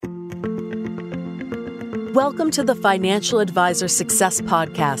Welcome to the Financial Advisor Success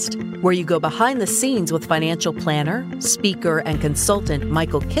Podcast, where you go behind the scenes with financial planner, speaker, and consultant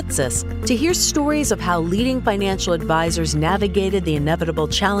Michael Kitces to hear stories of how leading financial advisors navigated the inevitable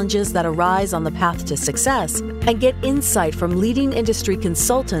challenges that arise on the path to success and get insight from leading industry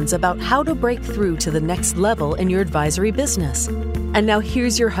consultants about how to break through to the next level in your advisory business. And now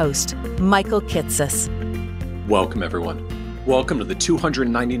here's your host, Michael Kitces. Welcome, everyone. Welcome to the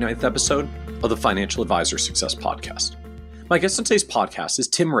 299th episode of the Financial Advisor Success Podcast. My guest on today's podcast is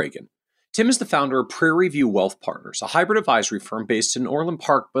Tim Regan. Tim is the founder of Prairie View Wealth Partners, a hybrid advisory firm based in Orland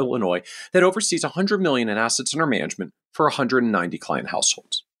Park, Illinois, that oversees $100 million in assets under management for 190 client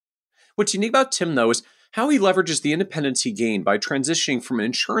households. What's unique about Tim, though, is how he leverages the independence he gained by transitioning from an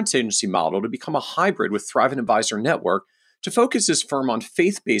insurance agency model to become a hybrid with Thrivent Advisor Network to focus his firm on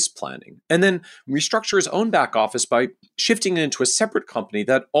faith-based planning, and then restructure his own back office by shifting it into a separate company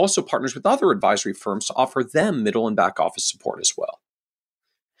that also partners with other advisory firms to offer them middle and back office support as well.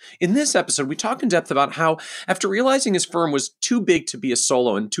 In this episode, we talk in depth about how, after realizing his firm was too big to be a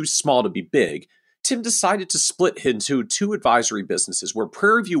solo and too small to be big, Tim decided to split into two advisory businesses where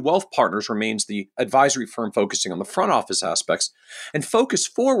Prairie View Wealth Partners remains the advisory firm focusing on the front office aspects, and Focus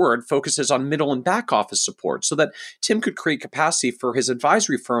Forward focuses on middle and back office support so that Tim could create capacity for his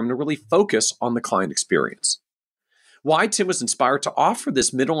advisory firm to really focus on the client experience. Why Tim was inspired to offer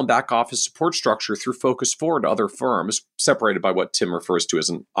this middle and back office support structure through Focus Forward to other firms, separated by what Tim refers to as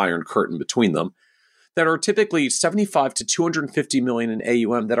an iron curtain between them, that are typically 75 to 250 million in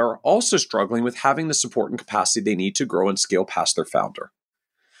AUM that are also struggling with having the support and capacity they need to grow and scale past their founder.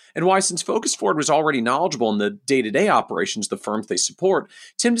 And why, since Focus Forward was already knowledgeable in the day-to-day operations of the firms they support,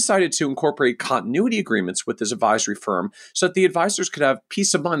 Tim decided to incorporate continuity agreements with his advisory firm so that the advisors could have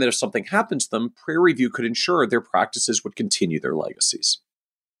peace of mind that if something happens to them, Prairie View could ensure their practices would continue their legacies.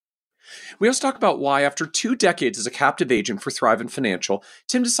 We also talk about why, after 2 decades as a captive agent for Thrivent Financial,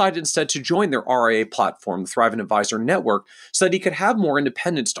 Tim decided instead to join their RIA platform, the Thrivent Advisor Network, so that he could have more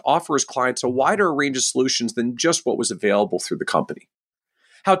independence to offer his clients a wider range of solutions than just what was available through the company.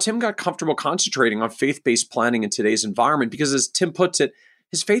 How Tim got comfortable concentrating on faith-based planning in today's environment because, as Tim puts it,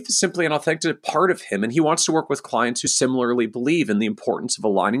 his faith is simply an authentic part of him, and he wants to work with clients who similarly believe in the importance of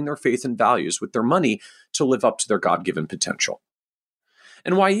aligning their faith and values with their money to live up to their God-given potential.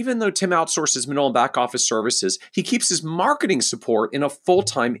 And why, even though Tim outsources middle and back office services, he keeps his marketing support in a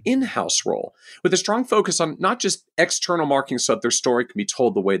full-time in-house role, with a strong focus on not just external marketing so that their story can be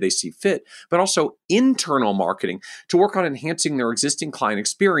told the way they see fit, but also internal marketing to work on enhancing their existing client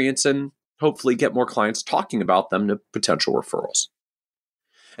experience and hopefully get more clients talking about them to potential referrals.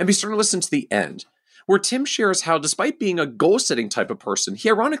 And be sure to listen to the end, where Tim shares how, despite being a goal-setting type of person,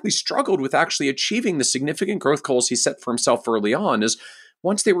 he ironically struggled with actually achieving the significant growth goals he set for himself early on, as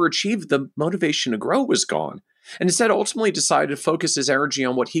once they were achieved, the motivation to grow was gone, and instead ultimately decided to focus his energy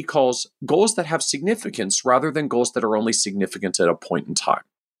on what he calls goals that have significance rather than goals that are only significant at a point in time.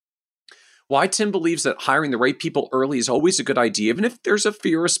 Why Tim believes that hiring the right people early is always a good idea, even if there's a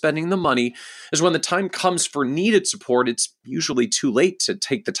fear of spending the money, is when the time comes for needed support, it's usually too late to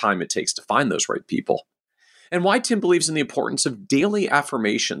take the time it takes to find those right people. And why Tim believes in the importance of daily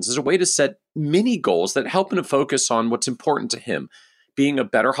affirmations as a way to set mini goals that help him to focus on what's important to him, being a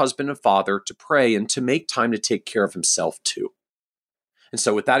better husband and father, to pray, and to make time to take care of himself too. And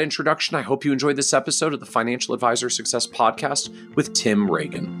so with that introduction, I hope you enjoyed this episode of the Financial Advisor Success Podcast with Tim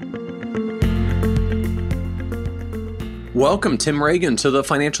Regan. Welcome, Tim Regan, to the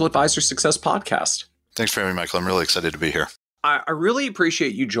Financial Advisor Success Podcast. Thanks for having me, Michael. I'm really excited to be here. I really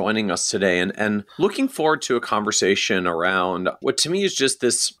appreciate you joining us today and looking forward to a conversation around what to me is just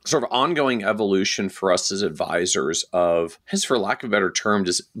this sort of ongoing evolution for us as advisors of, as for lack of a better term,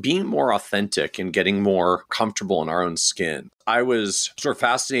 just being more authentic and getting more comfortable in our own skin. I was sort of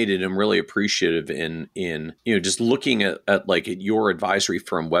fascinated and really appreciative in just looking at your advisory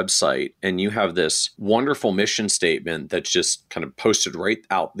firm website, and you have this wonderful mission statement that's just kind of posted right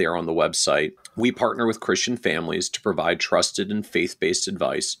out there on the website. We partner with Christian families to provide trusted and faith-based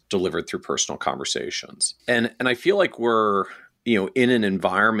advice delivered through personal conversations. And I feel like we're in an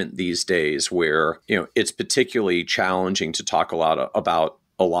environment these days where it's particularly challenging to talk about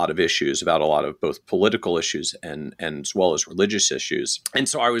a lot of issues, about a lot of both political issues and as well as religious issues. And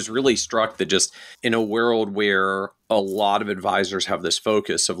so I was really struck that just in a world where a lot of advisors have this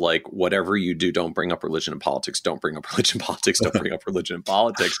focus of like, whatever you do, don't bring up religion and politics, don't bring up religion and politics, don't bring up religion and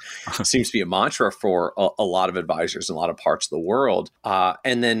politics, seems to be a mantra for a lot of advisors in a lot of parts of the world.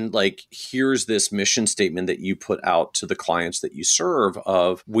 And then here's this mission statement that you put out to the clients that you serve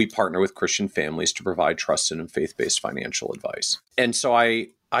of, we partner with Christian families to provide trusted and faith-based financial advice. And so I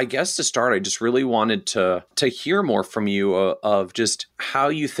I guess to start, I just really wanted to hear more from you of just how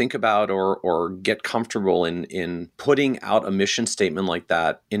you think about or get comfortable in putting out a mission statement like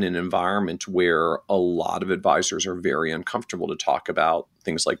that in an environment where a lot of advisors are very uncomfortable to talk about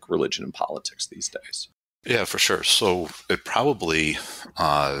things like religion and politics these days. Yeah, for sure. So it probably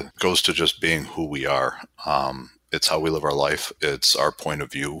goes to just being who we are. It's how we live our life. It's our point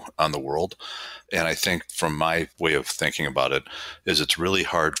of view on the world. And I think from my way of thinking about it is it's really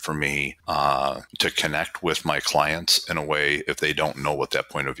hard for me to connect with my clients in a way if they don't know what that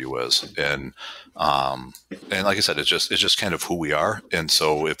point of view is. And like I said, it's just kind of who we are. And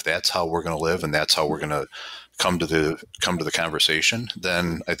so if that's how we're going to live and that's how we're going to come to the conversation,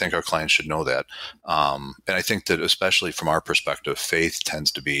 then I think our clients should know that. And I think that especially from our perspective, faith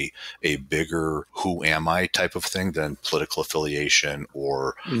tends to be a bigger who am I type of thing than political affiliation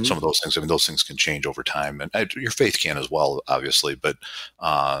or some of those things. I mean, those things can change over time, and your faith can as well, obviously. But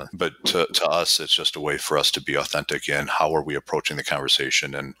to us, it's just a way for us to be authentic in how are we approaching the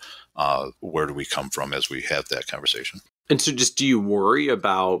conversation and where do we come from as we have that conversation. And so just do you worry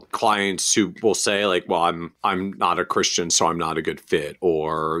about clients who will say like, well, I'm not a Christian, so I'm not a good fit,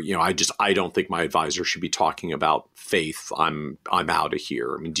 or, I don't think my advisor should be talking about faith. I'm out of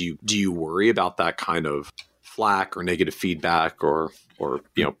here. I mean, do you worry about that kind of flack or negative feedback or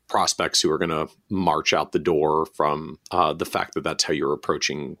prospects who are going to march out the door from the fact that that's how you're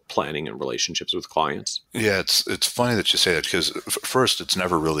approaching planning and relationships with clients? Yeah, it's funny that you say that because first, it's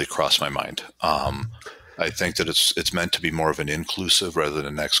never really crossed my mind. I think that it's meant to be more of an inclusive rather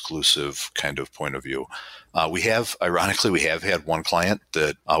than an exclusive kind of point of view. We have had one client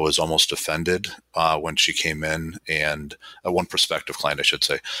that was almost offended when she came in, and one prospective client, I should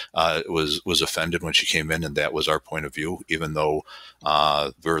say, was offended when she came in, and that was our point of view, even though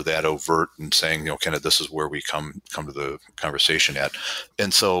we're that overt and saying, kind of this is where we come to the conversation at.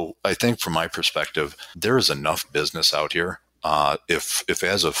 And so I think from my perspective, there is enough business out here. If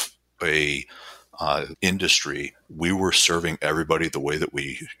as a industry, we were serving everybody the way that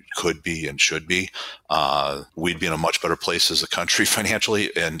we could be and should be, we'd be in a much better place as a country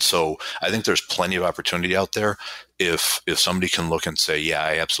financially. And so I think there's plenty of opportunity out there. If somebody can look and say, yeah,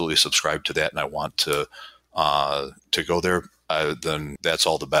 I absolutely subscribe to that and I want to go there, then that's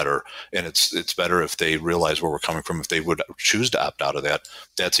all the better. And it's better if they realize where we're coming from. If they would choose to opt out of that,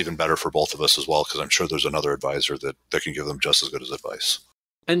 that's even better for both of us as well, because I'm sure there's another advisor that can give them just as good as advice.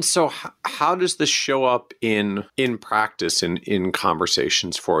 And so how does this show up in practice, in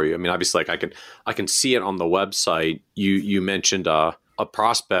conversations for you? I mean, obviously, like I can see it on the website. You mentioned a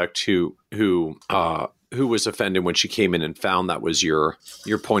prospect who was offended when she came in and found that was your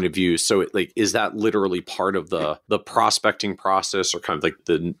point of view. So is that literally part of the prospecting process, or kind of like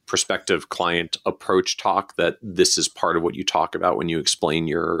the prospective client approach talk, that this is part of what you talk about when you explain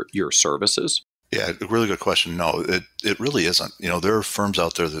your services? Yeah, a really good question. No, it really isn't. There are firms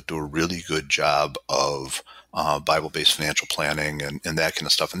out there that do a really good job of Bible-based financial planning and that kind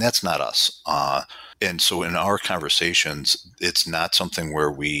of stuff, and that's not us. And so in our conversations, it's not something where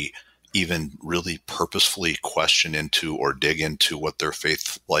we even really purposefully question into or dig into what their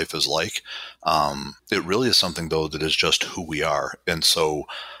faith life is like. It really is something, though, that is just who we are. And so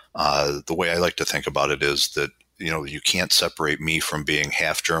the way I like to think about it is that you can't separate me from being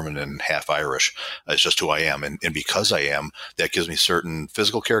half German and half Irish. It's just who I am. And because I am, that gives me certain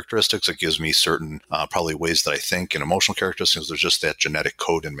physical characteristics. It gives me certain probably ways that I think and emotional characteristics. There's just that genetic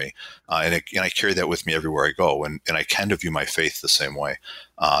code in me. And I carry that with me everywhere I go. And I kind of view my faith the same way.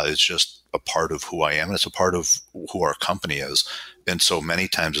 It's just a part of who I am. And it's a part of who our company is. And so many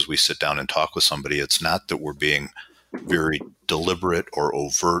times as we sit down and talk with somebody, it's not that we're being very deliberate or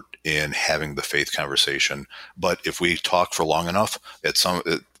overt in having the faith conversation. But if we talk for long enough,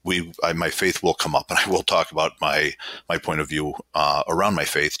 my faith will come up, and I will talk about my point of view around my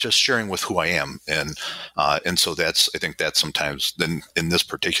faith, just sharing with who I am. And so I think that's sometimes, then in this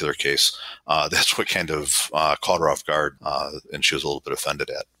particular case, that's what kind of caught her off guard, and she was a little bit offended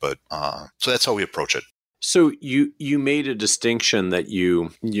at. But so that's how we approach it. So you made a distinction that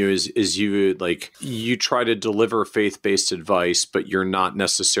you try to deliver faith-based advice, but you're not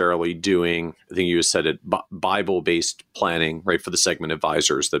necessarily doing, I think you said it, Bible-based planning, right, for the segment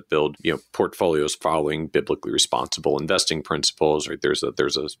advisors that build portfolios following biblically responsible investing principles. Right, there's a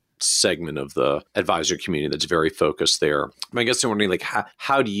segment of the advisor community that's very focused there. I guess I'm wondering, like,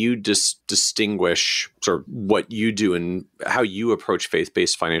 how do you distinguish sort of what you do and how you approach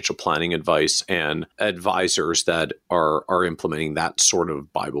faith-based financial planning advice and advisors that are implementing that sort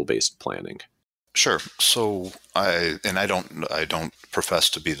of Bible-based planning? Sure. So I don't profess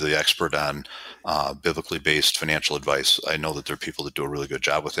to be the expert on biblically based financial advice. I know that there are people that do a really good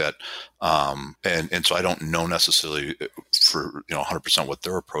job with that, and so I don't know necessarily for 100% what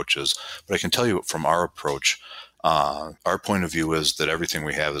their approach is, but I can tell you from our approach. Our point of view is that everything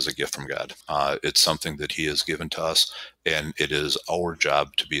we have is a gift from God. It's something that He has given to us, and it is our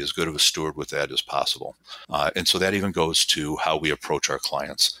job to be as good of a steward with that as possible. And so that even goes to how we approach our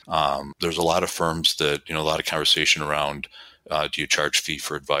clients. There's a lot of firms that, a lot of conversation around do you charge fee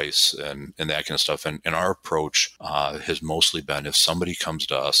for advice and that kind of stuff. And our approach has mostly been if somebody comes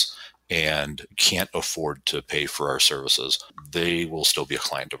to us and can't afford to pay for our services, they will still be a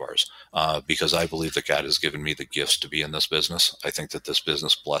client of ours because I believe that God has given me the gifts to be in this business. I think that this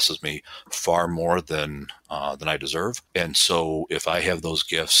business blesses me far more than I deserve. And so if I have those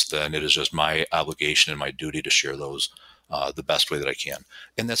gifts, then it is just my obligation and my duty to share those the best way that I can.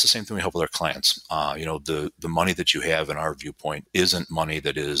 And that's the same thing we help with our clients. The money that you have in our viewpoint isn't money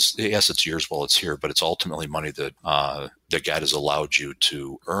that is, yes, it's yours while it's here, but it's ultimately money that that God has allowed you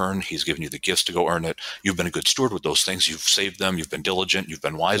to earn. He's given you the gifts to go earn it. You've been a good steward with those things. You've saved them. You've been diligent. You've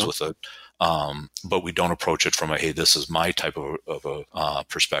been wise with it. But we don't approach it from a, hey, this is my type of a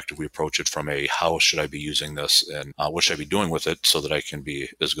perspective. We approach it from a, how should I be using this and what should I be doing with it so that I can be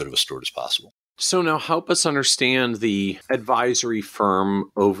as good of a steward as possible. So now help us understand the advisory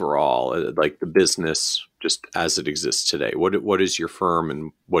firm overall, like the business just as it exists today. What is your firm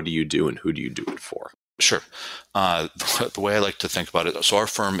and what do you do and who do you do it for? Sure. The way I like to think about it, so our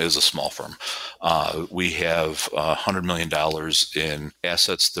firm is a small firm. We have $100 million in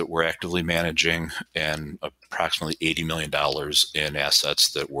assets that we're actively managing and approximately $80 million in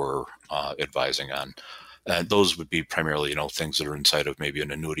assets that we're advising on. And those would be primarily, things that are inside of maybe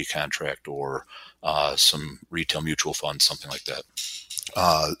an annuity contract or some retail mutual funds, something like that.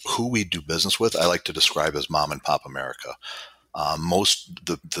 Who we do business with, I like to describe as mom and pop America.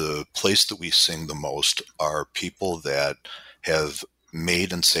 The place that we sing the most are people that have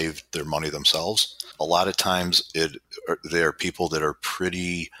made and saved their money themselves. A lot of times they're people that are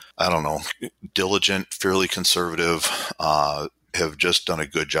pretty, diligent, fairly conservative, have just done a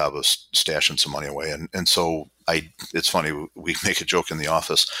good job of stashing some money away. And so it's funny, we make a joke in the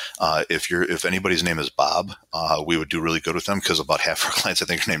office. If anybody's name is Bob, we would do really good with them because about half our clients, I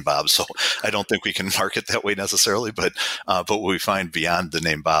think, are named Bob. So I don't think we can market that way necessarily, but what we find beyond the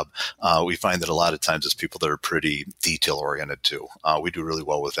name Bob, we find that a lot of times it's people that are pretty detail oriented too. We do really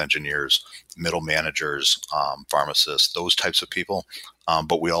well with engineers, middle managers, pharmacists, those types of people.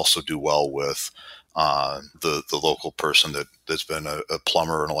 But we also do well with the local person that's been a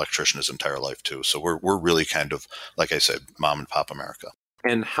plumber or an electrician his entire life too. So we're really kind of, like I said, mom and pop America.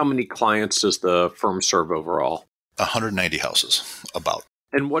 And how many clients does the firm serve overall? 190 houses, about.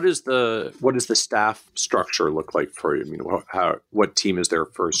 And what is the staff structure look like for you? I mean, what team is there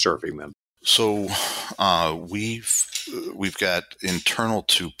for serving them? So we've got internal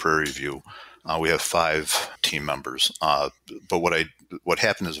to Prairie View. We have 5 team members. But what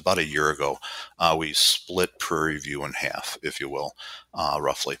happened is about a year ago, we split Prairie View in half, if you will,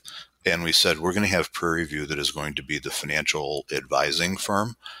 roughly. And we said, we're going to have Prairie View that is going to be the financial advising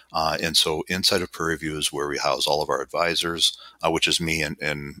firm. And so inside of Prairie View is where we house all of our advisors, which is me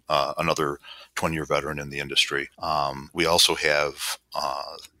and another 20-year veteran in the industry. We also have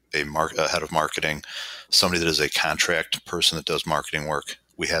a head of marketing, somebody that is a contract person that does marketing work.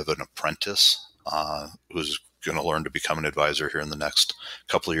 We have an apprentice who's going to learn to become an advisor here in the next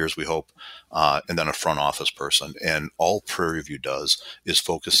couple of years, we hope, and then a front office person. And all Prairie View does is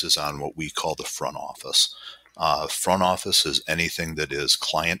focuses on what we call the front office. Front office is anything that is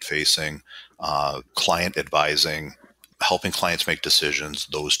client-facing, client advising, helping clients make decisions,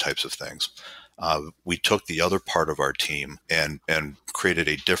 those types of things. We took the other part of our team and created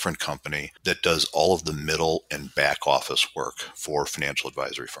a different company that does all of the middle and back office work for financial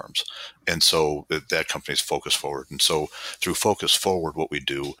advisory firms. And so that company is Focus Forward. And so through Focus Forward, what we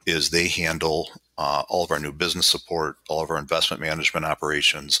do is they handle all of our new business support, all of our investment management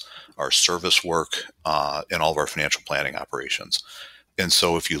operations, our service work, and all of our financial planning operations. And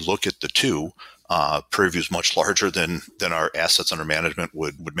so if you look at the two, Prairie View is much larger than our assets under management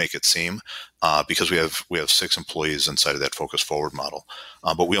would make it seem, because we have 6 employees inside of that Focus Forward model,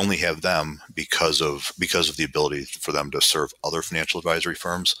 but we only have them because of the ability for them to serve other financial advisory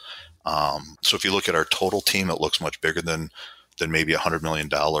firms. So if you look at our total team, it looks much bigger than maybe $100 million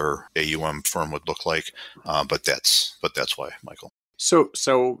AUM firm would look like, but that's why, Michael. So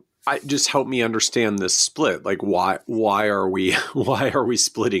just help me understand this split. Like why are we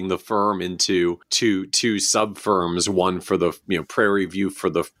splitting the firm into two sub firms, one for the Prairie View for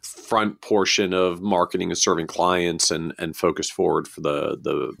the front portion of marketing and serving clients, and Focus Forward for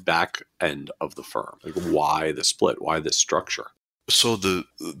the back end of the firm? Like why the split? Why this structure? So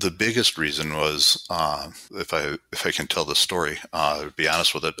the biggest reason was, if I can tell the story, to be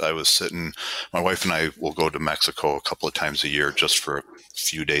honest with it, I was sitting, my wife and I will go to Mexico a couple of times a year just for a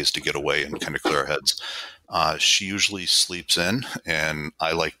few days to get away and kind of clear our heads. She usually sleeps in, and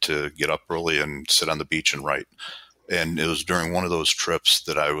I like to get up early and sit on the beach and write. And it was during one of those trips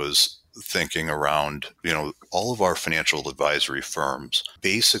that I was thinking around, all of our financial advisory firms,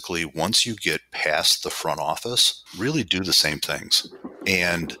 basically, once you get past the front office, really do the same things.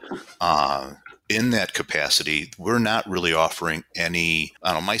 And in that capacity, we're not really offering any,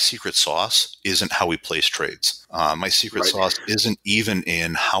 my secret sauce isn't how we place trades. My secret sauce isn't even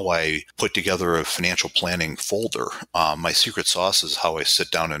in how I put together a financial planning folder. My secret sauce is how I sit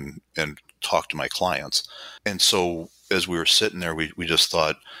down and talk to my clients. And so as we were sitting there, we just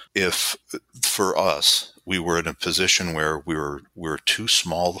thought, if for us, we were in a position where we were too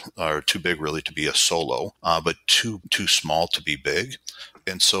small or too big really to be a solo, but too small to be big.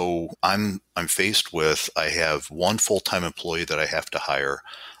 And so I'm faced with, I have one full-time employee that I have to hire.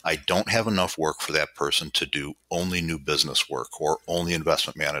 I don't have enough work for that person to do only new business work or only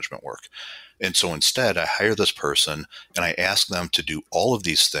investment management work. And so instead, I hire this person and I ask them to do all of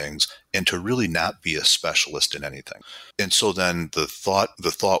these things and to really not be a specialist in anything. And so then the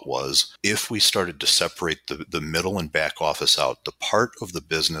thought was, if we started to separate the middle and back office out, the part of the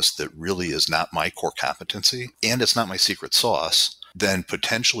business that really is not my core competency and it's not my secret sauce, then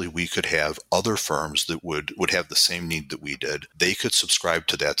potentially we could have other firms that would have the same need that we did. They could subscribe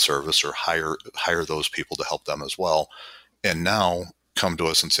to that service or hire those people to help them as well. And now come to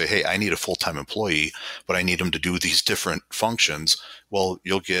us and say, hey, I need a full-time employee, but I need them to do these different functions. Well,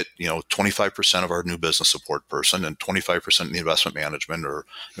 you'll get, 25% of our new business support person and 25% in the investment management, or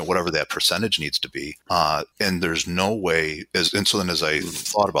whatever that percentage needs to be. And there's no way, and so then as I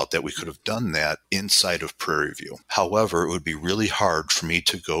thought about that, we could have done that inside of Prairie View. However, it would be really hard for me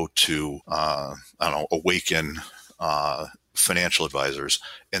to go to, Awaken, financial advisors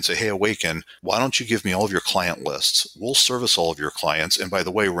and say, hey, Awaken, why don't you give me all of your client lists? We'll service all of your clients. And by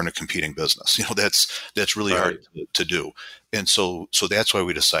the way, we're in a competing business. That's really hard to do. And so that's why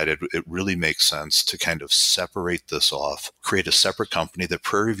we decided it really makes sense to kind of separate this off, create a separate company that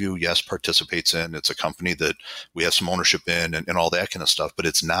Prairie View, yes, participates in. It's a company that we have some ownership in and all that kind of stuff, but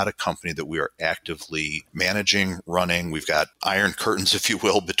it's not a company that we are actively managing, running. We've got iron curtains, if you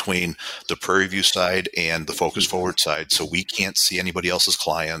will, between the Prairie View side and the Focus Forward side. So we can't see anybody else's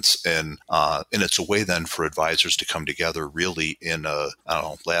clients. And it's a way then for advisors to come together really in a,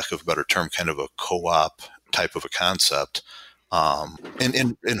 lack of a better term, kind of a co-op type of a concept,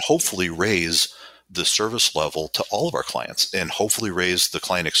 and hopefully raise the service level to all of our clients and hopefully raise the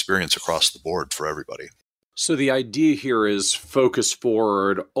client experience across the board for everybody. So the idea here is Focus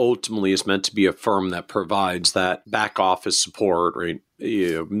Forward ultimately is meant to be a firm that provides that back office support, right?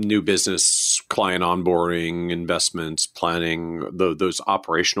 New business, client onboarding, investments, planning, those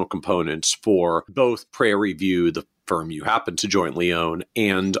operational components for both Prairie View, the firm you happen to jointly own,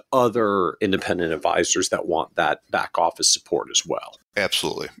 and other independent advisors that want that back office support as well.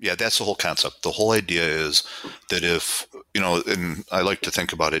 Absolutely. Yeah, that's the whole concept. The whole idea is that if, and I like to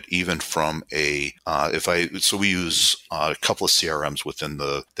think about it even from we use a couple of CRMs within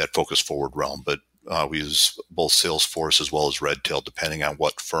that Focus Forward realm, but we use both Salesforce as well as Redtail, depending on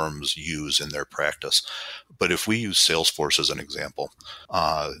what firms use in their practice. But if we use Salesforce as an example,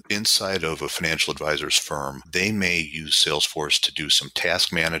 inside of a financial advisor's firm, they may use Salesforce to do some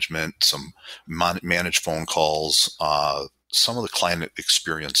task management, some manage phone calls, some of the client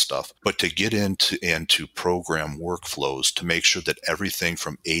experience stuff, but to get into and to program workflows to make sure that everything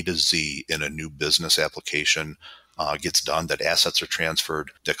from A to Z in a new business application gets done, that assets are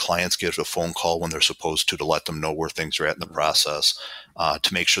transferred, that clients get a phone call when they're supposed to let them know where things are at in the process,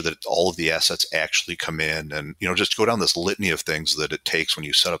 to make sure that all of the assets actually come in, and just go down this litany of things that it takes when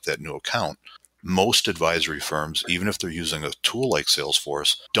you set up that new account. Most advisory firms, even if they're using a tool like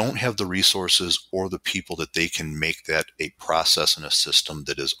Salesforce, don't have the resources or the people that they can make that a process and a system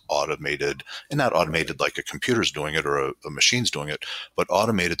that is automated, and not automated like a computer's doing it or a machine's doing it, but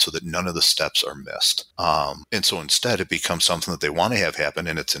automated so that none of the steps are missed. And so instead it becomes something that they want to have happen,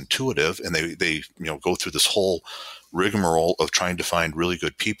 and it's intuitive, and they go through this whole rigmarole of trying to find really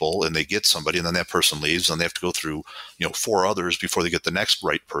good people, and they get somebody, and then that person leaves, and they have to go through, 4 others before they get the next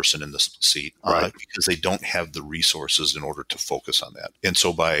right person in the seat, Right. because they don't have the resources in order to focus on that. And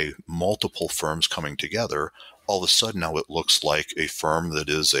so by multiple firms coming together, all of a sudden now it looks like a firm that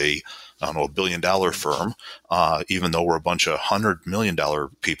is a $1 billion firm, even though we're a bunch of $100 million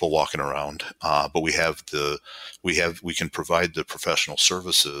people walking around. But we can provide the professional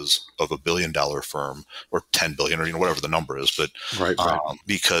services of $1 billion firm or 10 billion, or whatever the number is. But Right.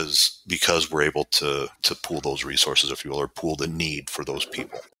 because we're able to pool those resources, if you will, or pool the need for those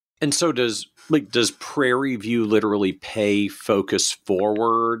people. And so does Prairie View literally pay Focus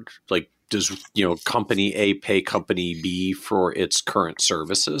Forward? Like, does company A pay company B for its current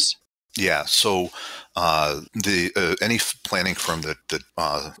services? Yeah. So any planning firm that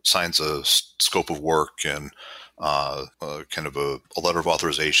signs a scope of work and kind of a letter of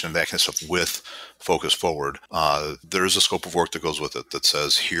authorization, that kind of stuff with Focus Forward, there's a scope of work that goes with it that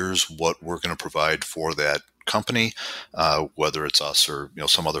says, here's what we're going to provide for that company, whether it's us or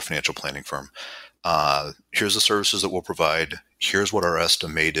some other financial planning firm. Here's the services that we'll provide. Here's what our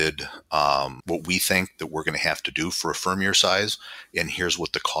estimated, what we think that we're going to have to do for a firm your size, and here's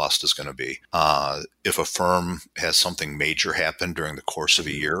what the cost is going to be. If a firm has something major happen during the course of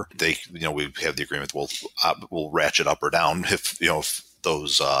a year, we have the agreement. We'll ratchet up or down if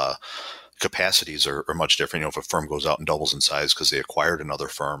those capacities are much different. If a firm goes out and doubles in size because they acquired another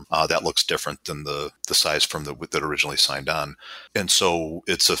firm, that looks different than the size firm that originally signed on. And so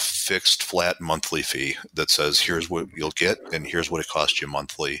it's a fixed flat monthly fee that says, here's what you'll get and here's what it costs you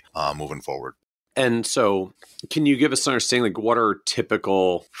monthly moving forward. And so can you give us an understanding, what are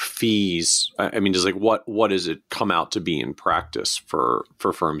typical fees? I mean, just what does it come out to be in practice for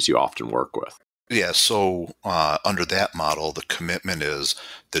firms you often work with? Yeah, so under that model, the commitment is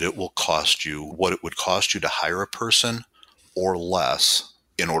that it will cost you what it would cost you to hire a person or less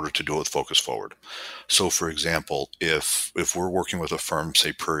in order to do it with Focus Forward. So, for example, if we're working with a firm,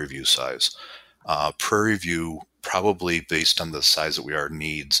 say Prairie View size, Prairie View, probably based on the size that we are,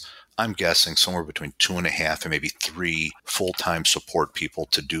 needs, I'm guessing, somewhere between 2.5 and maybe 3 full-time support people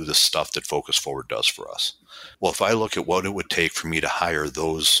to do the stuff that Focus Forward does for us. Well, if I look at what it would take for me to hire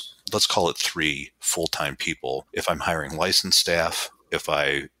those, let's call it 3 full-time people, if I'm hiring licensed staff, if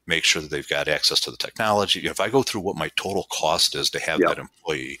I make sure that they've got access to the technology, if I go through what my total cost is to have that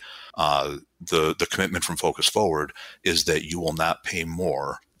employee, the commitment from Focus Forward is that you will not pay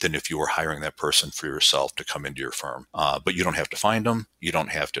more than if you were hiring that person for yourself to come into your firm. But you don't have to find them. You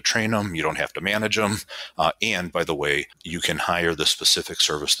don't have to train them. You don't have to manage them. And by the way, you can hire the specific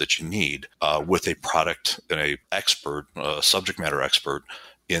service that you need with a product and a expert, subject matter expert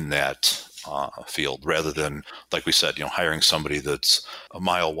in that field, rather than, like we said, hiring somebody that's a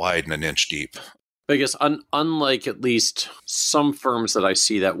mile wide and an inch deep. I guess unlike at least some firms that I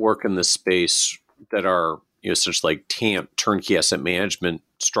see that work in this space that are such like turnkey asset management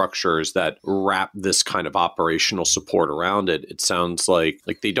structures that wrap this kind of operational support around it, it sounds like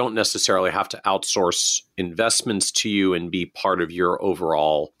they don't necessarily have to outsource investments to you and be part of your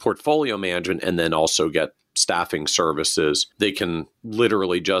overall portfolio management and then also get staffing services. They can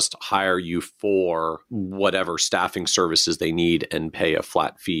literally just hire you for whatever staffing services they need and pay a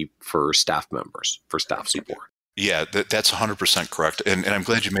flat fee for staff members, for staff support. Yeah, that's 100% correct. And I'm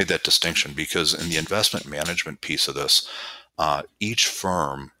glad you made that distinction, because in the investment management piece of this, each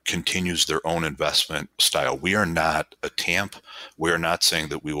firm continues their own investment style. We are not a TAMP. We are not saying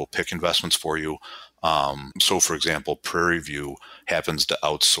that we will pick investments for you. So, for example, Prairie View happens to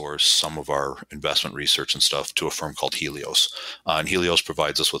outsource some of our investment research and stuff to a firm called Helios, and Helios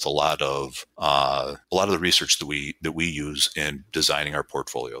provides us with a lot of the research that we use in designing our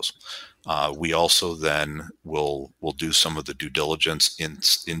portfolios. We also then will do some of the due diligence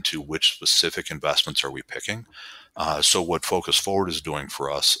into which specific investments are we picking. So what Focus Forward is doing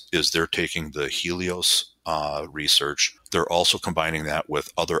for us is they're taking the Helios research. They're also combining that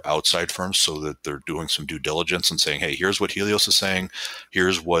with other outside firms so that they're doing some due diligence and saying, hey, here's what Helios is saying.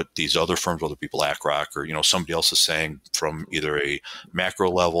 Here's what these other firms, whether people BlackRock or, somebody else is saying from either a macro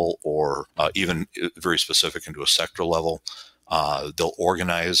level or even very specific into a sector level. They'll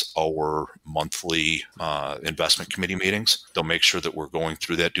organize our monthly investment committee meetings. They'll make sure that we're going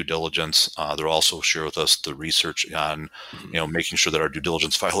through that due diligence. They'll also share with us the research on, making sure that our due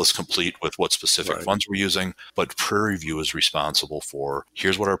diligence file is complete with what specific funds we're using. But Prairie View is responsible for,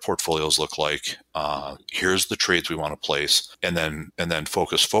 here's what our portfolios look like. Here's the trades we want to place. And then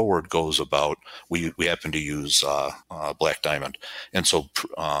Focus Forward goes about, we happen to use Black Diamond. And so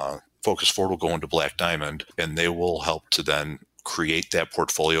Focus Forward will go into Black Diamond, and they will help to then create that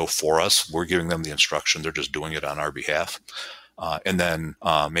portfolio for us. We're giving them the instruction. They're just doing it on our behalf. And then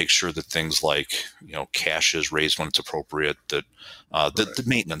make sure that things like, cash is raised when it's appropriate, that the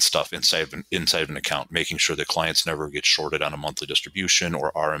maintenance stuff inside of an account, making sure that clients never get shorted on a monthly distribution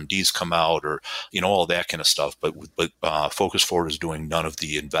or RMDs come out or, all that kind of stuff. But Focus Forward is doing none of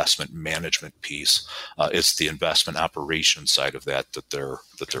the investment management piece. It's the investment operations side of that they're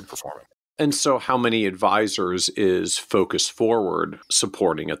performing. And so how many advisors is Focus Forward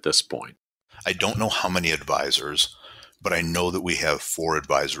supporting at this point? I don't know how many advisors, but I know that we have 4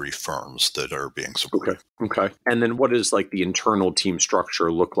 advisory firms that are being supported. Okay. And then what does the internal team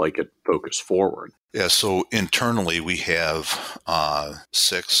structure look like at Focus Forward? Yeah, so internally we have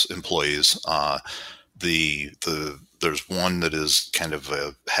 6 employees. There's one that is kind of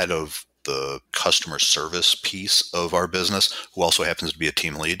a head of the customer service piece of our business, who also happens to be a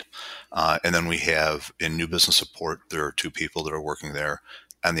team lead. And then we have in new business support, there are 2 people that are working there.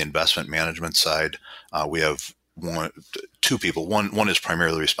 On the investment management side, we have 2 people. One is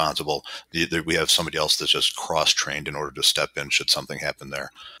primarily responsible. We have somebody else that's just cross-trained in order to step in should something happen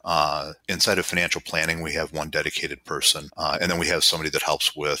there. Inside of financial planning, we have 1 dedicated person. And then we have somebody that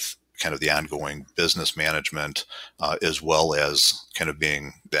helps with kind of the ongoing business management, as well as kind of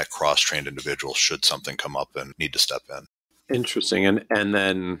being that cross-trained individual should something come up and need to step in. Interesting. And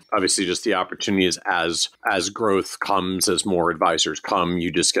then obviously just the opportunities as growth comes, as more advisors come,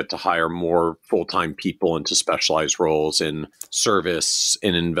 you just get to hire more full-time people into specialized roles in service,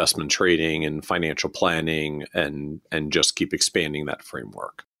 in investment trading and financial planning, and just keep expanding that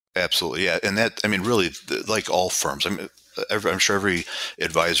framework. Absolutely. Yeah. And that, really, like all firms, I'm sure every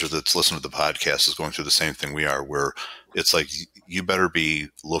advisor that's listened to the podcast is going through the same thing we are, where it's like, you better be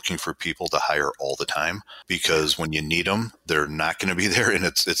looking for people to hire all the time, because when you need them, they're not going to be there. And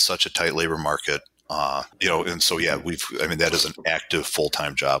it's such a tight labor market, and so, yeah, that is an active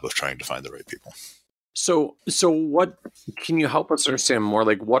full-time job of trying to find the right people. So what can you help us understand more?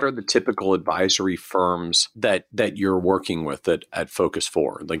 What are the typical advisory firms that you're working with at Focus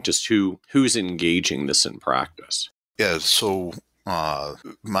Forward? Just who's engaging this in practice? Yeah. So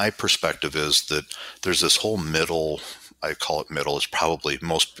my perspective is that there's this whole middle. I call it middle. It's probably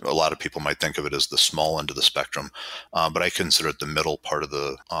a lot of people might think of it as the small end of the spectrum, but I consider it the middle part of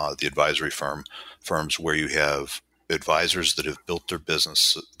the advisory firms, where you have advisors that have built their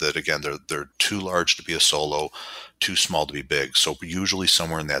business that, again, they're too large to be a solo, too small to be big. So usually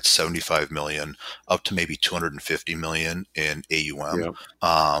somewhere in that 75 million up to maybe 250 million in AUM.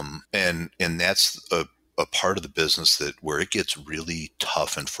 Yeah. And that's a part of the business where it gets really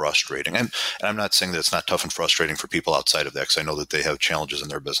tough and frustrating. And I'm not saying that it's not tough and frustrating for people outside of that, because I know that they have challenges in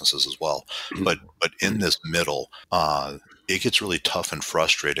their businesses as well. But in this middle, it gets really tough and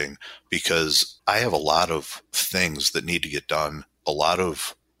frustrating, because I have a lot of things that need to get done, a lot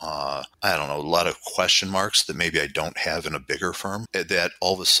of a lot of question marks that maybe I don't have in a bigger firm, that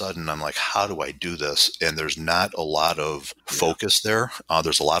all of a sudden I'm like, how do I do this? And there's not a lot of focus there.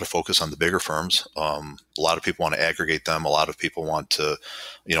 There's a lot of focus on the bigger firms. A lot of people want to aggregate them. A lot of people want to,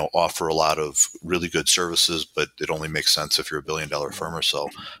 offer a lot of really good services, but it only makes sense if you're $1 billion firm or so.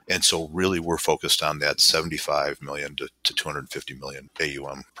 And so really we're focused on that 75 million to 250 million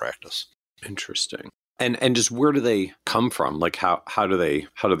AUM practice. Interesting. And just where do they come from? How do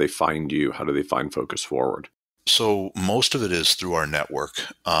they find you? How do they find Focus Forward? So most of it is through our network.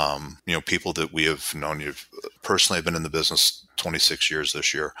 People that we have known. Personally, I've been in the business 26 years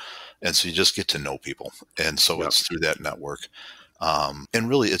this year. And so you just get to know people. And so It's through that network. And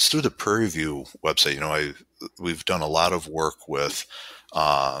really it's through the Prairie View website. We've done a lot of work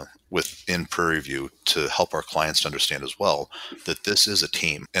within Prairie View to help our clients to understand as well that this is a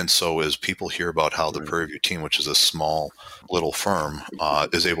team. And so as people hear about how the Prairie View team, which is a small little firm,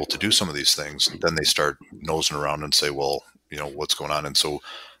 is able to do some of these things, then they start nosing around and say, well, what's going on? And so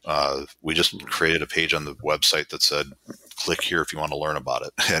we just created a page on the website that said, click here if you want to learn about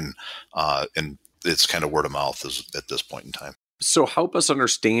it. And it's kind of word of mouth at this point in time. So help us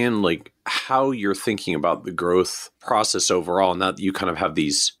understand how you're thinking about the growth process overall. Now that you kind of have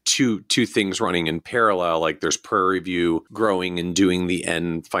these two things running in parallel, there's Prairie View growing and doing the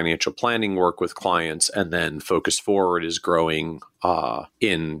end financial planning work with clients, and then Focus Forward is growing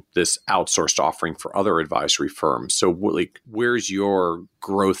in this outsourced offering for other advisory firms. So where's your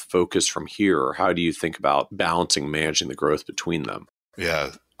growth focus from here? How do you think about balancing, managing the growth between them?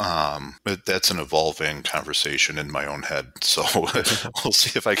 Yeah. That's an evolving conversation in my own head. So we'll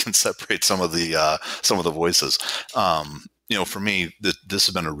see if I can separate some of the voices. For me, this has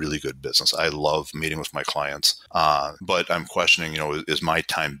been a really good business. I love meeting with my clients, but I'm questioning, is my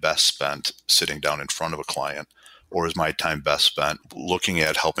time best spent sitting down in front of a client, or is my time best spent looking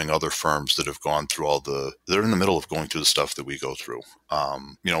at helping other firms that have gone through they're in the middle of going through the stuff that we go through.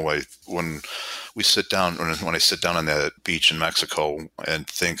 When we sit down, when I sit down on that beach in Mexico and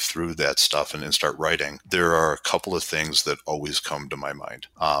think through that stuff and start writing, there are a couple of things that always come to my mind.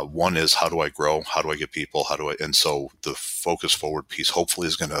 One is, how do I grow? How do I get people? And so the focus forward piece hopefully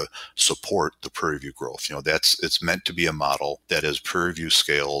is going to support the peer review growth. It's meant to be a model that as peer review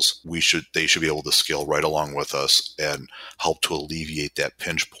scales, they should be able to scale right along with us and help to alleviate that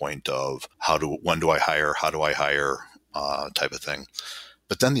pinch point of when do I hire? How do I hire? Type of thing.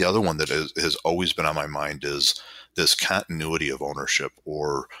 But then the other one that has always been on my mind is this continuity of ownership,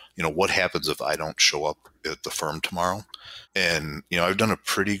 or, what happens if I don't show up at the firm tomorrow? And, I've done a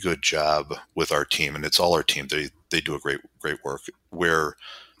pretty good job with our team, and it's all our team. They do a great work where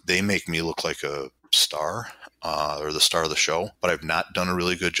they make me look like a star, or the star of the show, but I've not done a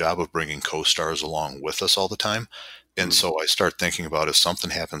really good job of bringing co-stars along with us all the time. And so I start thinking about, if something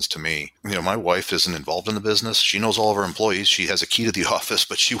happens to me, my wife isn't involved in the business. She knows all of her employees. She has a key to the office,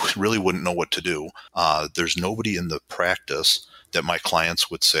 but she really wouldn't know what to do. There's nobody in the practice that my clients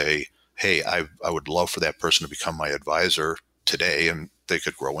would say, hey, I would love for that person to become my advisor today, and they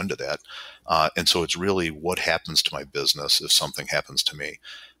could grow into that. And so it's really, what happens to my business if something happens to me?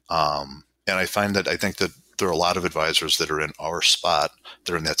 And I think that there are a lot of advisors that are in our spot.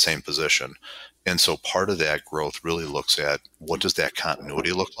 They're in that same position. And so part of that growth really looks at, what does that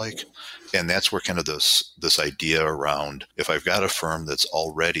continuity look like? And that's where kind of this idea around, if I've got a firm that's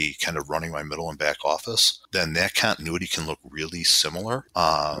already kind of running my middle and back office, then that continuity can look really similar.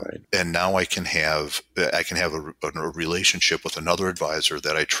 Right. And now I can have a relationship with another advisor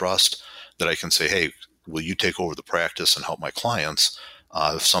that I trust, that I can say, hey, will you take over the practice and help my clients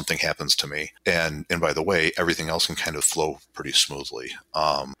if something happens to me? And by the way, everything else can kind of flow pretty smoothly.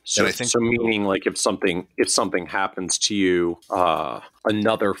 So meaning, like, if something happens to you,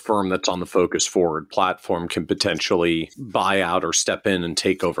 another firm that's on the Focus Forward platform can potentially buy out or step in and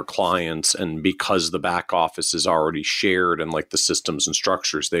take over clients. And because the back office is already shared and like the systems and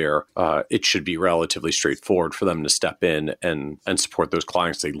structures there, it should be relatively straightforward for them to step in and support those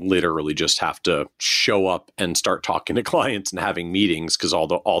clients. They literally just have to show up and start talking to clients and having meetings, because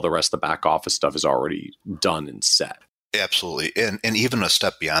all the rest of the back office stuff is already done and set. Absolutely. And even a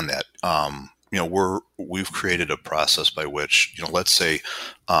step beyond that, we've created a process by which, let's say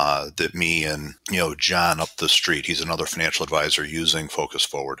that me and, John up the street, he's another financial advisor using Focus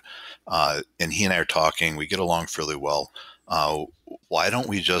Forward. And he and I are talking, we get along fairly well. Why don't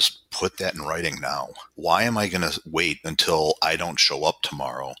we just put that in writing now? Why am I going to wait until I don't show up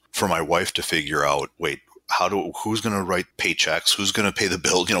tomorrow for my wife to figure out, who's going to write paychecks? Who's going to pay the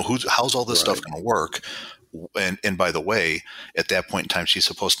bill? How's all this stuff going to work? And by the way, at that point in time, she's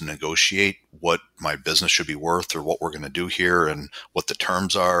supposed to negotiate what my business should be worth, or what we're going to do here, and what the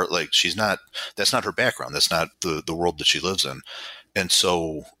terms are. Like, that's not her background. That's not the world that she lives in. And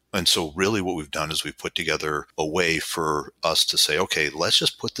so really what we've done is we've put together a way for us to say, okay, let's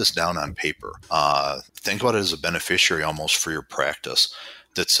just put this down on paper. Think about it as a beneficiary almost for your practice,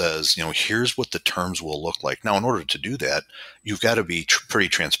 that says, here's what the terms will look like. Now, in order to do that, you've got to be pretty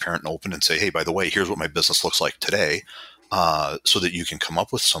transparent and open and say, hey, by the way, here's what my business looks like today, so that you can come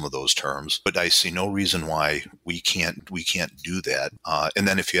up with some of those terms. But I see no reason why we can't do that. And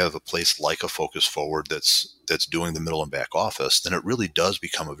then if you have a place like a Focus Forward that's doing the middle and back office, then it really does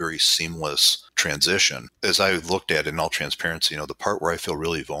become a very seamless transition. As I looked at it, in all transparency, the part where I feel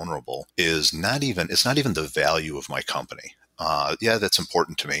really vulnerable is it's not even the value of my company. That's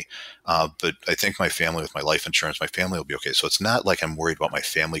important to me. But I think my family, with my life insurance, my family will be okay. So it's not like I'm worried about my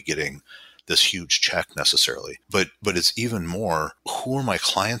family getting this huge check necessarily, but it's even more, who are my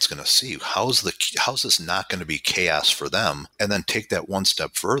clients going to see? How's this not going to be chaos for them? And then take that one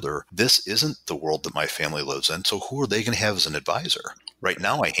step further. This isn't the world that my family lives in. So who are they going to have as an advisor? Right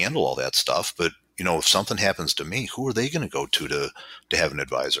now, I handle all that stuff, but if something happens to me, who are they going to go to have an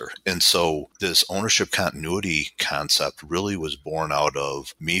advisor? And so this ownership continuity concept really was born out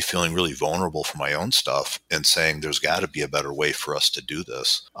of me feeling really vulnerable for my own stuff and saying, there's got to be a better way for us to do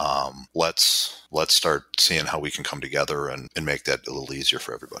this. Let's start seeing how we can come together and make that a little easier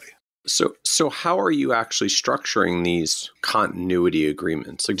for everybody. So how are you actually structuring these continuity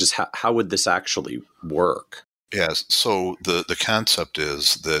agreements? Like, just how would this actually work? Yes. So the concept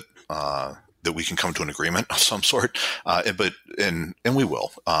is that we can come to an agreement of some sort, but we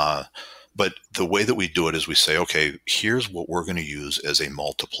will. But the way that we do it is we say, okay, here's what we're going to use as a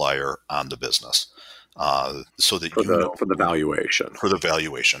multiplier on the business, so that for the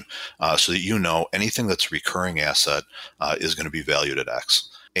valuation, so that anything that's recurring asset is going to be valued at X.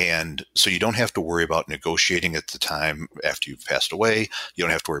 And so you don't have to worry about negotiating at the time after you've passed away. You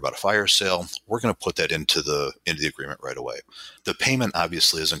don't have to worry about a fire sale. We're going to put that into the agreement right away. The payment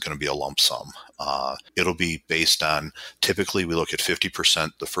obviously isn't going to be a lump sum. It'll be based on, typically we look at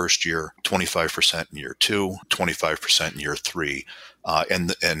 50% the first year, 25% in year 2, 25% in year 3.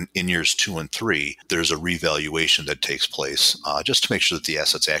 And in years 2 and 3, there's a revaluation that takes place just to make sure that the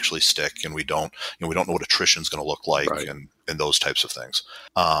assets actually stick, and we don't know what attrition is going to look like, Right. and those types of things.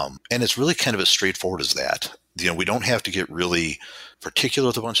 And it's really kind of as straightforward as that. We don't have to get really particular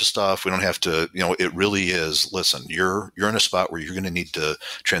with a bunch of stuff. We don't have to, it really is, listen, you're in a spot where you're going to need to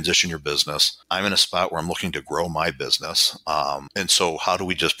transition your business. I'm in a spot where I'm looking to grow my business. And so how do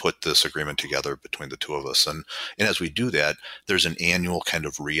we just put this agreement together between the two of us? And as we do that, there's an annual kind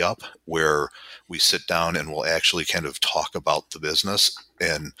of re-up where we sit down and we'll actually kind of talk about the business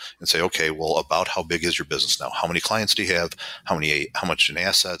and say, okay, well, about how big is your business now? How many clients do you have? How much in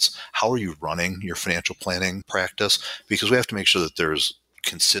assets? How are you running your financial planning practice? Because we have to make sure that there's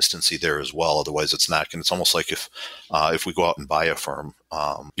consistency there as well. Otherwise, it's not. And it's almost like if we go out and buy a firm,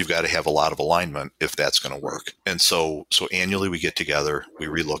 you've got to have a lot of alignment if that's going to work. And so annually we get together, we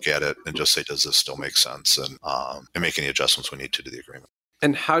relook at it, and just say, does this still make sense? And make any adjustments we need to the agreement.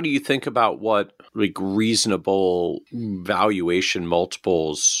 And how do you think about what reasonable valuation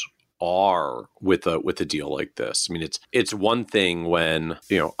multiples are with a deal like this? I mean, it's one thing when,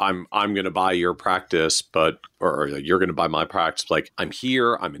 I'm going to buy your practice, or you're going to buy my practice. Like, I'm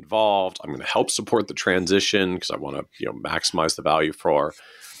here, I'm involved, I'm going to help support the transition because I want to, maximize the value for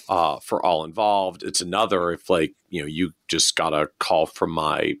all involved. It's another if you just got a call from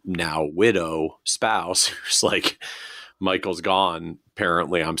my now widow spouse who's like, Michael's gone.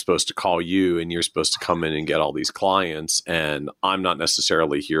 Apparently, I'm supposed to call you and you're supposed to come in and get all these clients. And I'm not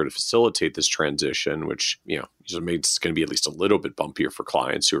necessarily here to facilitate this transition, which, it's going to be at least a little bit bumpier for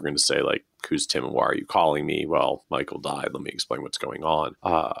clients who are going to say, like, who's Tim and why are you calling me? Well, Michael died. Let me explain what's going on.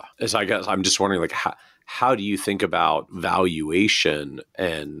 So I guess I'm just wondering, like, how do you think about valuation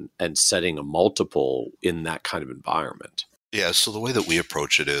and setting a multiple in that kind of environment? Yeah, so the way that we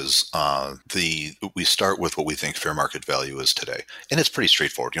approach it is we start with what we think fair market value is today. And it's pretty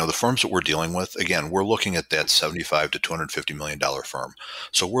straightforward. The firms that we're dealing with, again, we're looking at that $75 to $250 million firm.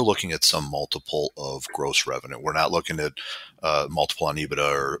 So we're looking at some multiple of gross revenue. We're not looking at multiple on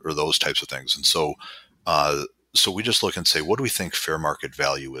EBITDA or those types of things. And so we just look and say, what do we think fair market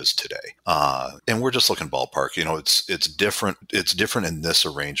value is today? And we're just looking ballpark. It's different. It's different in this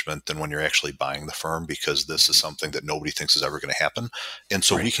arrangement than when you're actually buying the firm, because this is something that nobody thinks is ever going to happen. And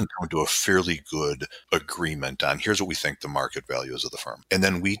so we can come to a fairly good agreement on, here's what we think the market value is of the firm. And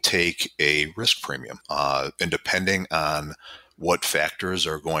then we take a risk premium. And depending on what factors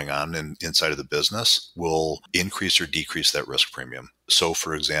are going on inside of the business will increase or decrease that risk premium. So,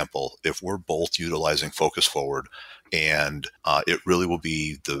 for example, if we're both utilizing Focus Forward and it really will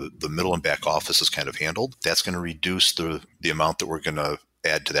be the middle and back office is kind of handled, that's going to reduce the amount that we're going to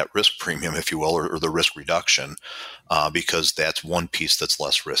add to that risk premium, if you will, or the risk reduction, because that's one piece that's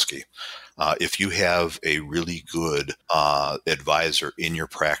less risky. If you have a really good advisor in your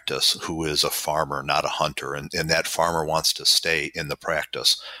practice who is a farmer, not a hunter, and that farmer wants to stay in the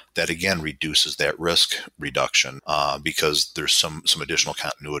practice, that again reduces that risk reduction because there's some additional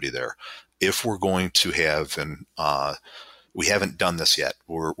continuity there. If we're going to have, and we haven't done this yet,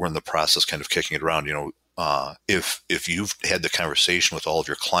 we're in the process kind of kicking it around, if you've had the conversation with all of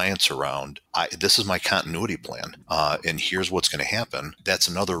your clients around, this is my continuity plan, and here's what's going to happen, that's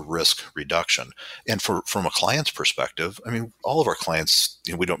another risk reduction. And from a client's perspective, I mean, all of our clients,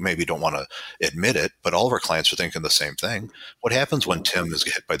 we don't want to admit it, but all of our clients are thinking the same thing. What happens when Tim is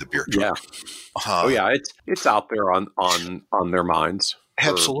hit by the beer truck? Yeah. It's out there on their minds.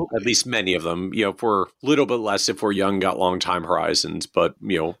 Absolutely. At least many of them, if we're a little bit less, if we're young, got long time horizons. But,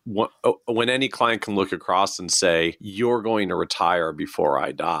 when any client can look across and say, you're going to retire before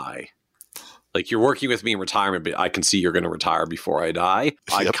I die, like you're working with me in retirement, but I can see you're going to retire before I die.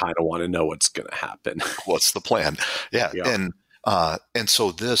 I kind of want to know what's going to happen. What's the plan? Yeah. And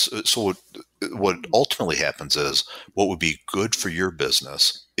so what ultimately happens is what would be good for your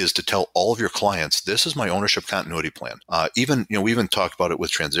business is to tell all of your clients, this is my ownership continuity plan. We even talked about it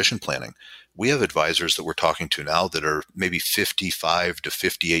with transition planning. We have advisors that we're talking to now that are maybe 55 to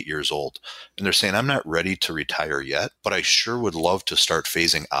 58 years old. And they're saying, I'm not ready to retire yet, but I sure would love to start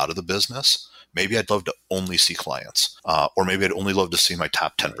phasing out of the business. Maybe I'd love to only see clients, or maybe I'd only love to see my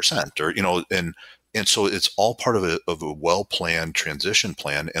top 10%, or, And so it's all part of a well-planned transition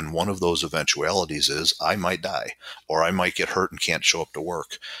plan. And one of those eventualities is I might die, or I might get hurt and can't show up to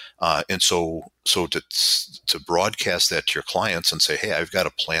work. And so to broadcast that to your clients and say, hey, I've got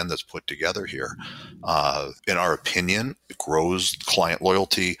a plan that's put together here, in our opinion, it grows client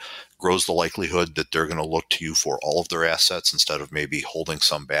loyalty, grows the likelihood that they're going to look to you for all of their assets instead of maybe holding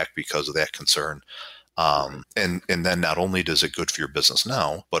some back because of that concern. And then not only does it good for your business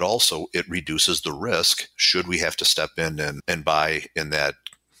now, but also it reduces the risk should we have to step in and buy in that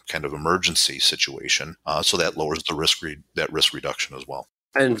kind of emergency situation. So that lowers the risk reduction as well.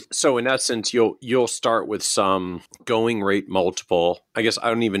 And so in essence, you'll start with some going rate multiple. I guess I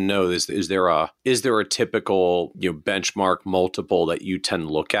don't even know, is there a typical benchmark multiple that you tend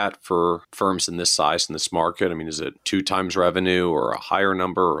to look at for firms in this size in this market? I mean, is it 2 times revenue or a higher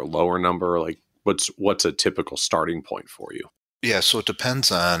number or a lower number? Like what's a typical starting point for you? Yeah, so it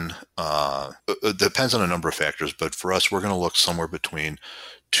depends on a number of factors, but for us, we're going to look somewhere between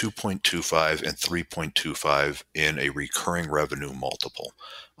 2.25 and 3.25 in a recurring revenue multiple.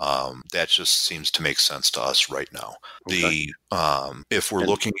 That just seems to make sense to us right now. Okay. If we're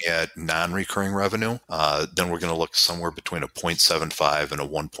looking at non-recurring revenue, then we're going to look somewhere between a 0.75 and a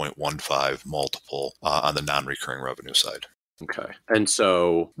 1.15 multiple on the non-recurring revenue side. Okay. And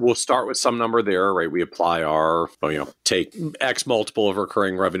so we'll start with some number there, right? We apply take X multiple of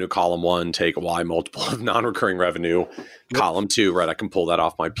recurring revenue, column 1, take Y multiple of non-recurring revenue, column 2, right? I can pull that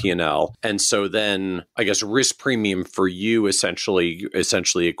off my P&L. And so then I guess risk premium for you essentially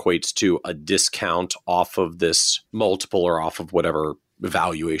equates to a discount off of this multiple or off of whatever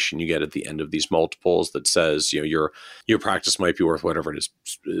valuation you get at the end of these multiples that says, your practice might be worth whatever it is,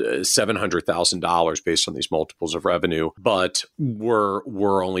 $700,000 based on these multiples of revenue, but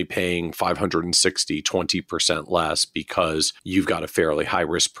we're only paying $560, 20% less because you've got a fairly high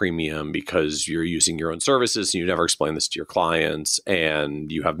risk premium because you're using your own services and you never explain this to your clients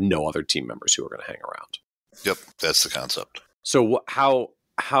and you have no other team members who are going to hang around. Yep, that's the concept. So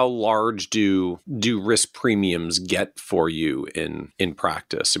how large do risk premiums get for you in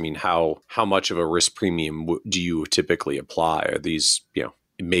practice? I mean, how much of a risk premium do you typically apply? Are these,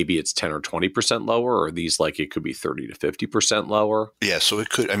 maybe it's 10 or 20% lower, or are these like it could be 30 to 50% lower? Yeah, so it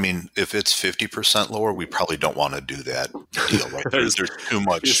could, if it's 50% lower, we probably don't want to do that deal. Right? There's too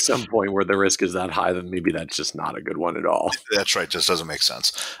much. At some point where the risk is that high, then maybe that's just not a good one at all. That's right. Just doesn't make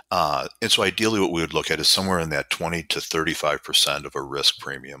sense. And so ideally what we would look at is somewhere in that 20 to 35% of a risk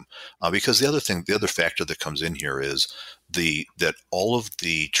premium. Because the other factor that comes in here is that all of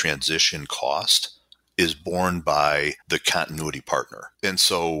the transition cost is borne by the continuity partner. And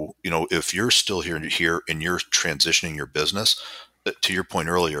so, if you're still here and you're transitioning your business, to your point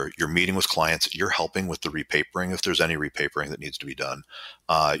earlier, you're meeting with clients, you're helping with the repapering if there's any repapering that needs to be done.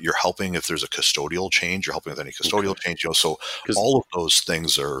 You're helping if there's a custodial change, you're helping with any custodial change. So all of those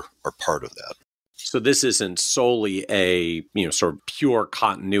things are part of that. So this isn't solely a, sort of pure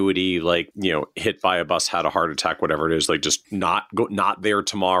continuity, like, hit by a bus, had a heart attack, whatever it is, like just not there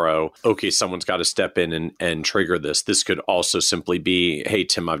tomorrow. Okay, someone's got to step in and trigger this. This could also simply be, hey,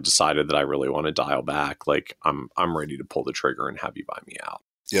 Tim, I've decided that I really want to dial back. Like I'm ready to pull the trigger and have you buy me out.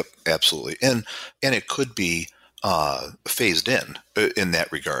 Yep, absolutely. And it could be phased in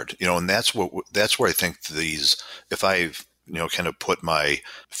that regard, and that's where I think if I've kind of put my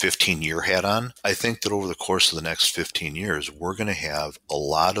 15-year hat on, I think that over the course of the next 15 years, we're going to have a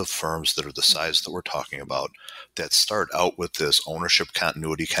lot of firms that are the size that we're talking about that start out with this ownership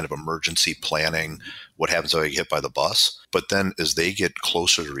continuity kind of emergency planning. What happens if I get hit by the bus? But then as they get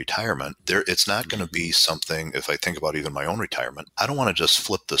closer to retirement, it's not going to be something, if I think about even my own retirement, I don't want to just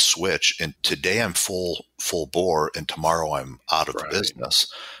flip the switch and today I'm full bore and tomorrow I'm out of the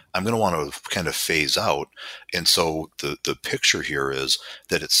business. I'm going to want to kind of phase out. And so the picture here is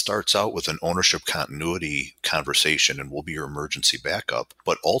that it starts out with an ownership continuity conversation and will be your emergency backup.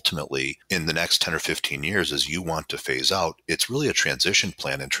 But ultimately, in the next 10 or 15 years, as you want to phase out, it's really a transition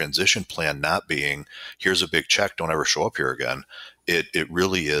plan. And transition plan not being, here's a big check, don't ever show up here again. It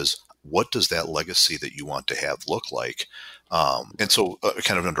really is, what does that legacy that you want to have look like? And so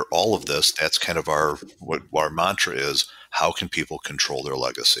kind of under all of this, that's kind of our mantra is, how can people control their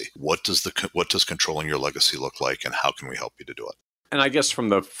legacy? What does controlling your legacy look like, and how can we help you to do it? And I guess from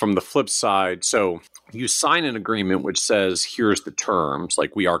the flip side, so you sign an agreement which says, here's the terms,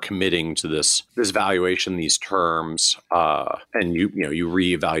 like we are committing to this valuation, these terms, and you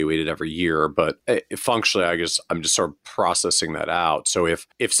reevaluate it every year. But functionally, I guess I'm just sort of processing that out. So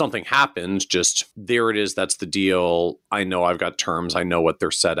if something happens, just there it is, that's the deal. I know I've got terms, I know what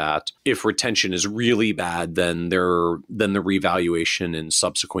they're set at. If retention is really bad, then the revaluation in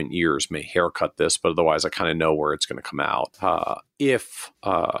subsequent years may haircut this, but otherwise I kind of know where it's going to come out. If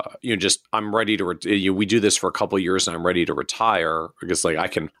I'm ready to we do this for a couple of years and I'm ready to retire, I guess like I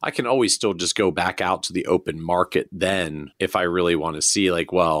can always still just go back out to the open market then if I really want to see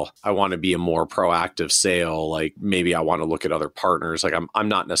like, well, I want to be a more proactive sale, like maybe I want to look at other partners. Like I'm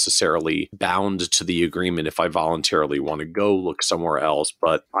not necessarily bound to the agreement if I voluntarily want to go look somewhere else,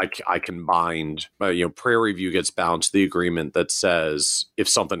 but I can bind, Prairie View gets bound to the agreement that says if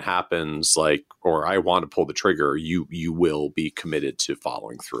something happens, like, or I want to pull the trigger, you will be committed to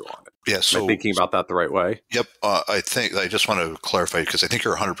following through on it. Yeah. So am I thinking about that the right way? Yep. I just want to clarify because I think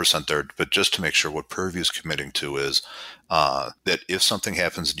you're 100% there, but just to make sure what Prairie View is committing to is that if something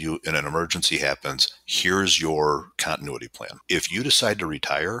happens to you and an emergency happens, here's your continuity plan. If you decide to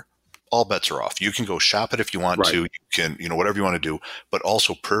retire, all bets are off. You can go shop it if you want to. You can, whatever you want to do. But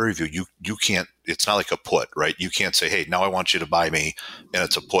also Prairie View, you can't. It's not like a put, right? You can't say, "Hey, now I want you to buy me," and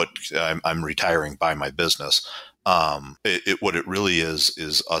it's a put. I'm retiring. Buy my business. What it really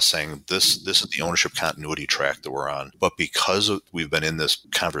is us saying this is the ownership continuity track that we're on. But because we've been in this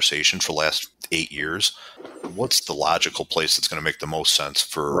conversation for the last 8 years, what's the logical place that's going to make the most sense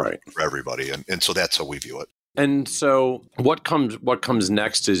for everybody? And so that's how we view it. And so what comes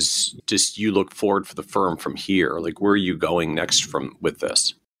next is just you look forward for the firm from here. Like, where are you going next with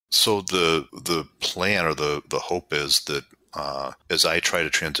this? So the plan or the hope is that as I try to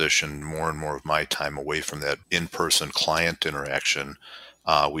transition more and more of my time away from that in-person client interaction,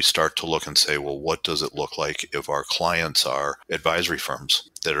 we start to look and say, well, what does it look like if our clients are advisory firms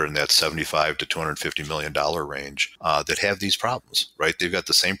that are in that $75 to $250 million range that have these problems, right? They've got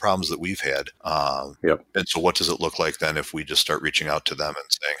the same problems that we've had. And so what does it look like then if we just start reaching out to them and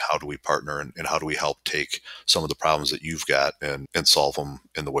saying, how do we partner and how do we help take some of the problems that you've got and solve them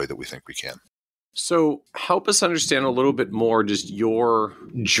in the way that we think we can? So help us understand a little bit more just your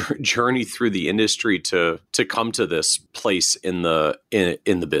journey through the industry to come to this place in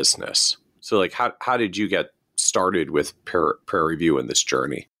the business. So like how did you get started with Prairie View in this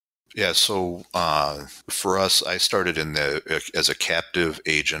journey? Yeah, so for us, I started as a captive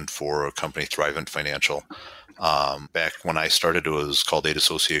agent for a company, Thrivent Financial. Back when I started, it was called Aid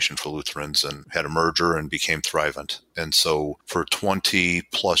Association for Lutherans and had a merger and became Thrivent. And so for 20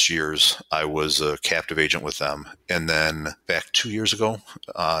 plus years, I was a captive agent with them. And then back 2 years ago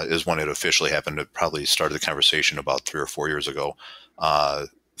is when it officially happened. It probably started the conversation about 3 or 4 years ago.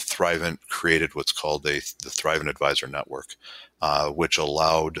 Thrivent created what's called the Thrivent Advisor Network, which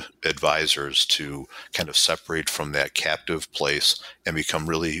allowed advisors to kind of separate from that captive place and become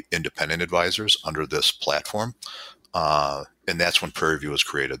really independent advisors under this platform. And that's when Prairie View was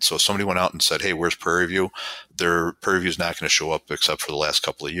created. So somebody went out and said, hey, where's Prairie View? Prairie View is not going to show up except for the last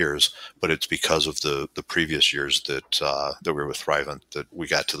couple of years, but it's because of the previous years that we were with Thrivent that we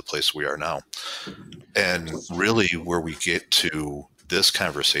got to the place we are now. And really where we get to this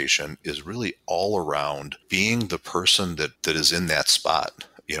conversation is really all around being the person that is in that spot,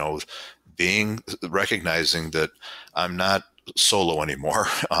 recognizing that I'm not solo anymore.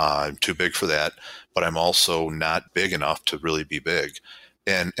 I'm too big for that, but I'm also not big enough to really be big.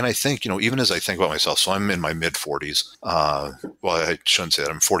 And I think, even as I think about myself, so I'm in my mid 40s. Well, I shouldn't say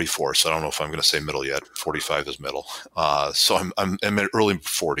that. I'm 44, so I don't know if I'm going to say middle yet. 45 is middle. So I'm in early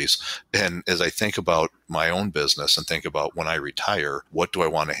 40s. And as I think about my own business and think about when I retire, what do I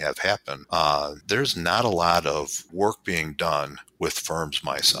want to have happen? There's not a lot of work being done with firms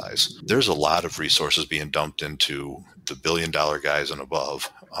my size. There's a lot of resources being dumped into the $1 billion guys and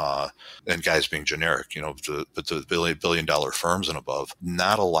above, and guys being generic, the $1 billion firms and above,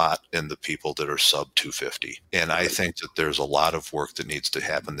 not a lot in the people that are sub 250. And I think that there's a lot of work that needs to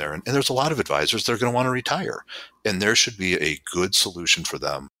happen there. And there's a lot of advisors that are going to want to retire, and there should be a good solution for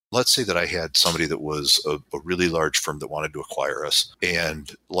them. Let's say that I had somebody that was a really large firm that wanted to acquire us, and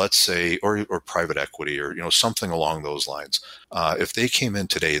let's say, or private equity, or something along those lines. If they came in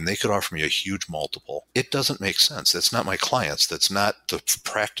today and they could offer me a huge multiple, it doesn't make sense. That's not my clients. That's not the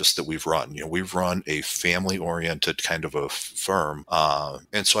practice that we've run. We've run a family-oriented kind of a firm,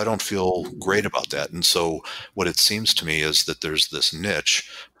 and so I don't feel great about that. And so what it seems to me is that there's this niche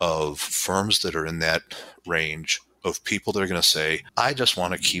of firms that are in that range of people that are going to say, I just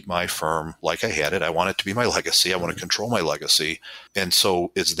want to keep my firm like I had it. I want it to be my legacy. I want to control my legacy. And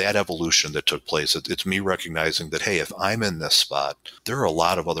so it's that evolution that took place. It's me recognizing that, hey, if I'm in this spot, there are a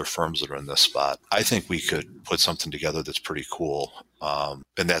lot of other firms that are in this spot. I think we could put something together that's pretty cool.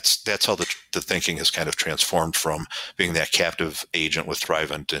 And that's how the thinking has kind of transformed from being that captive agent with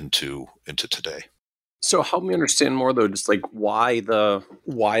Thrivent into today. So help me understand more, though, just like why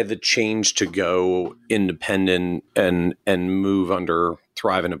the change to go independent and move under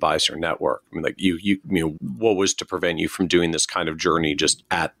Thrivent Advisor Network. I mean, like you know, what was to prevent you from doing this kind of journey just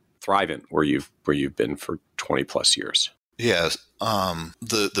at Thrivent, where you've been for 20 plus years? Yeah.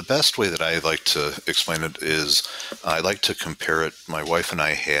 The best way that I like to explain it is I like to compare it. My wife and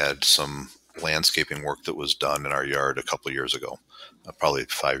I had some landscaping work that was done in our yard a couple of years ago, probably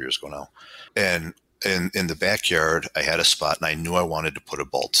 5 years ago now. And in the backyard, I had a spot and I knew I wanted to put a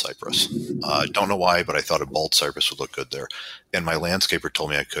bald cypress. I don't know why, but I thought a bald cypress would look good there. And my landscaper told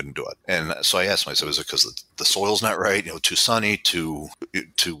me I couldn't do it. And so I asked myself, is it because the soil's not right? Too sunny, too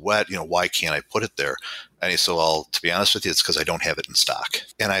wet? Why can't I put it there? And he said, well, to be honest with you, it's because I don't have it in stock.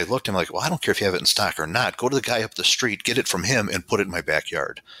 And I looked at him like, well, I don't care if you have it in stock or not. Go to the guy up the street, get it from him, and put it in my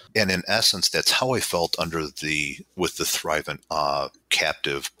backyard. And in essence, that's how I felt with the Thrivent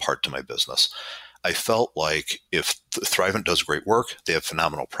captive part to my business. I felt like if Thrivent does great work, they have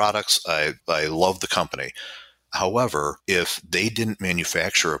phenomenal products. I love the company. However, if they didn't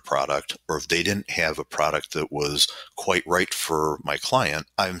manufacture a product or if they didn't have a product that was quite right for my client,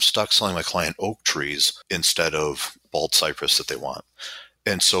 I'm stuck selling my client oak trees instead of bald cypress that they want.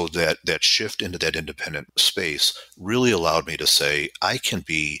 And so that shift into that independent space really allowed me to say, I can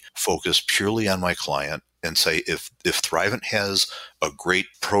be focused purely on my client and say, if Thrivent has a great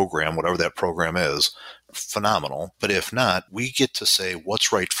program, whatever that program is, phenomenal. But if not, we get to say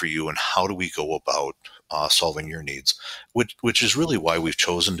what's right for you and how do we go about solving your needs, which is really why we've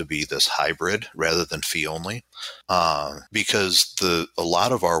chosen to be this hybrid rather than fee only, because a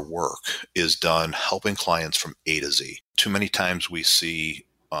lot of our work is done helping clients from A to Z. Too many times we see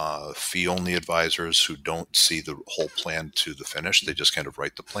fee-only advisors who don't see the whole plan to the finish. They just kind of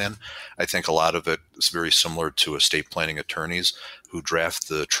write the plan. I think a lot of it is very similar to estate planning attorneys who draft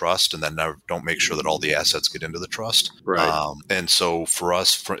the trust and then don't make sure that all the assets get into the trust. Right. And so for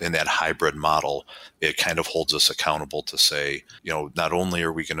us, in that hybrid model, it kind of holds us accountable to say, not only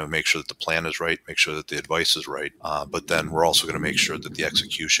are we going to make sure that the plan is right, make sure that the advice is right, but then we're also going to make sure that the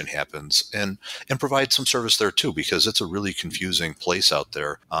execution happens and provide some service there too, because it's a really confusing place out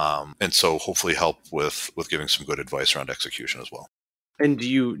there. And so hopefully help with giving some good advice around execution as well. And do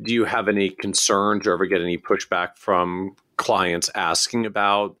you have any concerns or ever get any pushback from clients asking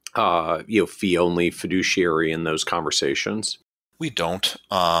about fee only fiduciary in those conversations? We don't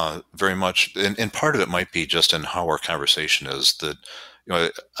very much, and part of it might be just in how our conversation is that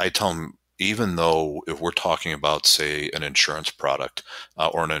I tell them, even though if we're talking about, say, an insurance product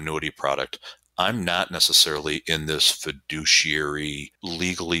or an annuity product, I'm not necessarily in this fiduciary,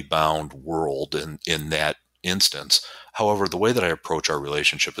 legally bound world in that instance. However, the way that I approach our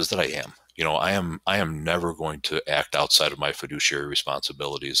relationship is that I am. I am never going to act outside of my fiduciary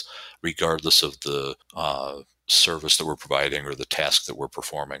responsibilities, regardless of the service that we're providing or the task that we're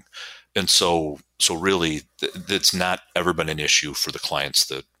performing. And so really, it's not ever been an issue for the clients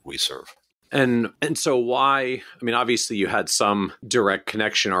that we serve. And so why, I mean, obviously you had some direct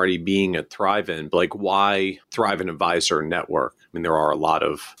connection already being at Thrivent, but like why Thrivent Advisor Network? I mean, there are a lot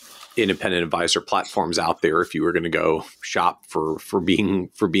of independent advisor platforms out there if you were going to go shop for being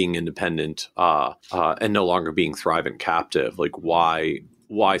independent and no longer being Thrivent captive. Like why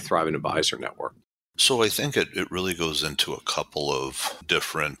Thrivent Advisor Network? So I think it really goes into a couple of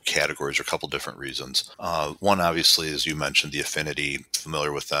different categories or a couple different reasons. One, obviously, as you mentioned, the affinity,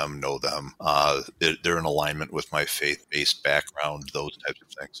 familiar with them, know them. They're in alignment with my faith-based background, those types of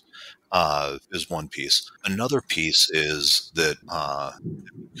things, is one piece. Another piece is that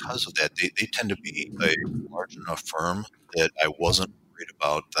because of that, they tend to be a large enough firm that I wasn't worried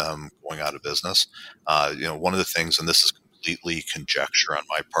about them going out of business. One of the things, and this is completely conjecture on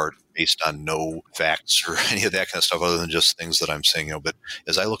my part based on no facts or any of that kind of stuff other than just things that I'm saying, but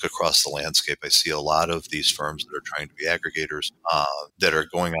as I look across the landscape, I see a lot of these firms that are trying to be aggregators that are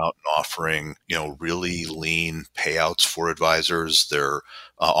going out and offering, really lean payouts for advisors. They're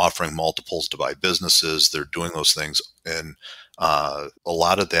offering multiples to buy businesses. They're doing those things. And a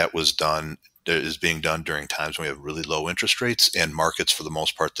lot of that is being done during times when we have really low interest rates and markets for the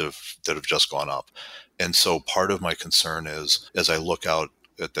most part that have just gone up. And so part of my concern is, as I look out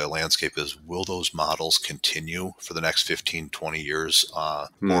at the landscape, is will those models continue for the next 15, 20 years? Or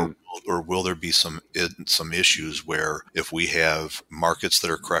will or will there be some issues where if we have markets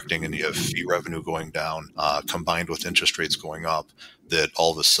that are correcting and you have fee revenue going down, combined with interest rates going up, that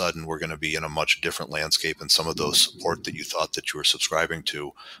all of a sudden we're going to be in a much different landscape, and some of those support that you thought that you were subscribing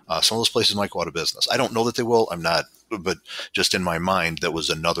to, some of those places might go out of business. I don't know that they will. I'm not. But just in my mind, that was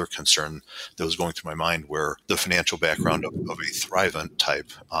another concern that was going through my mind, where the financial background of a Thrivent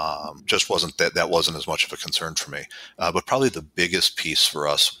type just wasn't that wasn't as much of a concern for me. But probably the biggest piece for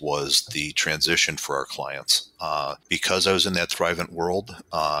us was the transition for our clients. Because I was in that Thrivent world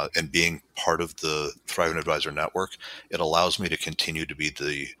and being part of the Thrivent Advisor Network, it allows me to continue to be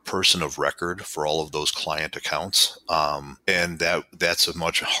the person of record for all of those client accounts. And that's a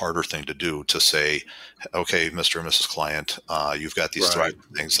much harder thing to do, to say, okay, Mr. and Mrs. Client, you've got these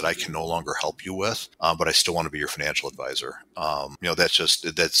Thrivent things that I can no longer help you with, but I still want to be your financial advisor.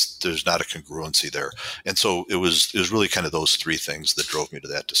 There's not a congruency there. And so it was really kind of those three things that drove me to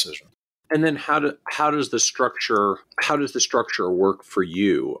that decision. And then how does the structure work for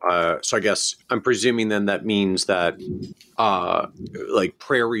you? So I guess I'm presuming then that means that like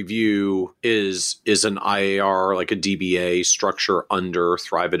Prairie View is an IAR, like a DBA structure under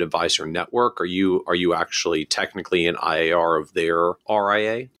Thrivent Advisor Network. Are you actually technically an IAR of their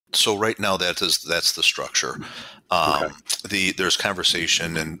RIA? So right now that's the structure. There's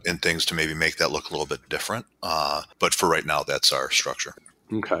conversation and things to maybe make that look a little bit different. But for right now, that's our structure.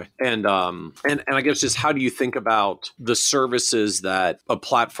 Okay. And I guess just how do you think about the services that a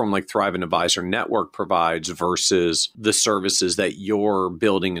platform like Thrivent Advisor Network provides versus the services that you're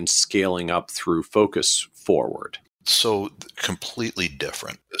building and scaling up through Focus Forward? So completely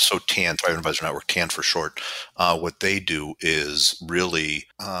different. So TAN, Thrivent Advisor Network, TAN for short, what they do is really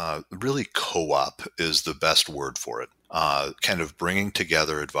co-op is the best word for it. Kind of bringing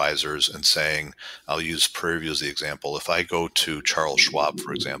together advisors and saying, I'll use Prairie View as the example. If I go to Charles Schwab,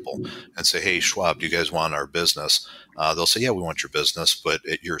 for example, and say, hey, Schwab, do you guys want our business? They'll say, yeah, we want your business, but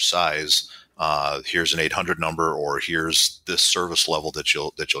at your size, here's an 800 number, or here's this service level that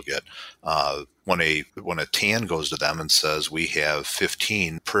you'll get. When a TAN goes to them and says, we have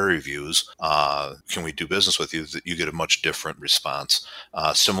 15 Prairie Views, can we do business with you? That you get a much different response.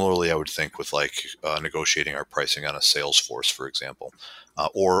 Similarly, I would think with negotiating our pricing on a Salesforce, for example.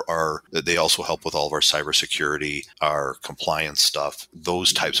 They also help with all of our cybersecurity, our compliance stuff,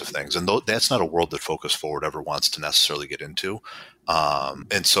 those types of things. And that's not a world that Focus Forward ever wants to necessarily get into.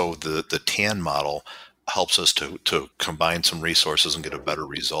 And so the TAN model helps us to combine some resources and get a better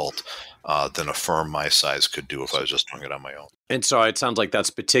result than a firm my size could do if I was just doing it on my own. And so it sounds like that's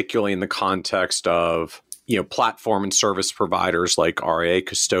particularly in the context of platform and service providers like RIA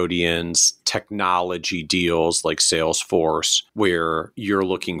custodians, technology deals like Salesforce, where you're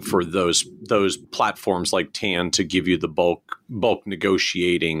looking for those platforms like TAN to give you the bulk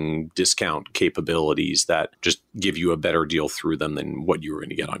negotiating discount capabilities that just give you a better deal through them than what you were going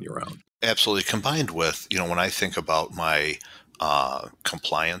to get on your own. Absolutely. Combined with, when I think about my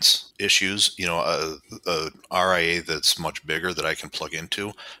compliance issues, a RIA that's much bigger that I can plug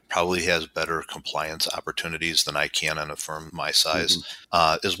into probably has better compliance opportunities than I can on a firm my size,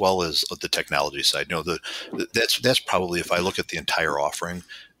 as well as the technology side. That's probably, if I look at the entire offering,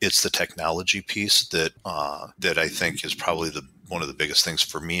 it's the technology piece that I think is probably one of the biggest things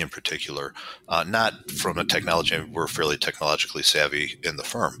for me in particular. Not from a technology, we're fairly technologically savvy in the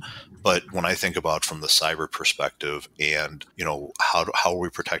firm, but when I think about from the cyber perspective and, how are we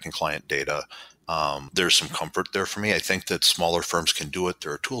protecting client data, there's some comfort there for me. I think that smaller firms can do it.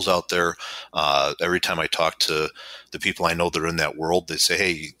 There are tools out there. Every time I talk to the people I know that are in that world, they say,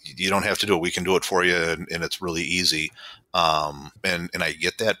 hey, you don't have to do it. We can do it for you. And it's really easy. And I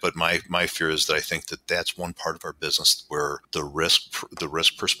get that, but my fear is that I think that that's one part of our business where the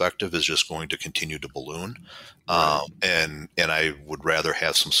risk perspective is just going to continue to balloon. And I would rather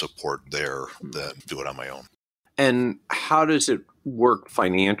have some support there than do it on my own. And how does it work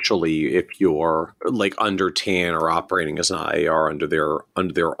financially if you're like under TAN or operating as an IAR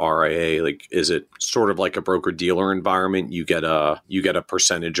under their RIA? Like, is it sort of like a broker dealer environment? You get a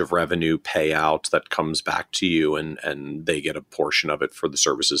percentage of revenue payout that comes back to you, and they get a portion of it for the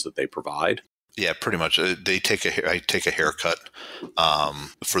services that they provide. Yeah, pretty much. I take a haircut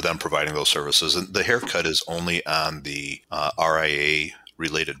for them providing those services, and the haircut is only on the RIA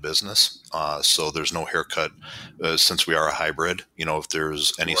related business. So there's no haircut since we are a hybrid. If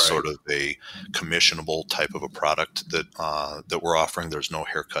there's any sort of a commissionable type of a product that we're offering, there's no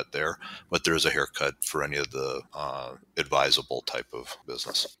haircut there, but there's a haircut for any of the advisable type of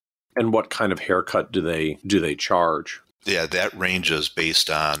business. And what kind of haircut do they charge? Yeah, that ranges based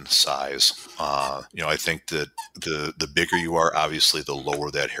on size. I think that the bigger you are, obviously, the lower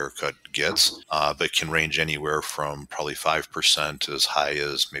that haircut gets, but can range anywhere from probably 5% as high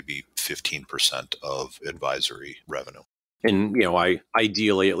as maybe 15% of advisory revenue. And, I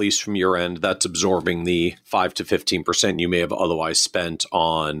ideally, at least from your end, that's absorbing the 5 to 15% you may have otherwise spent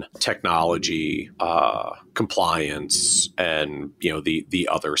on technology, compliance, and, the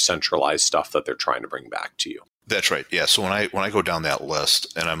other centralized stuff that they're trying to bring back to you. That's right. Yeah. So when I go down that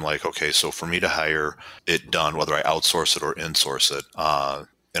list and I'm like, okay, so for me to hire it done, whether I outsource it or insource it,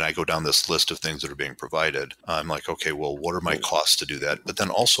 and I go down this list of things that are being provided, I'm like, okay, well, what are my costs to do that? But then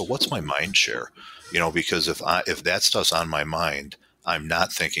also, what's my mind share? Because if that stuff's on my mind, I'm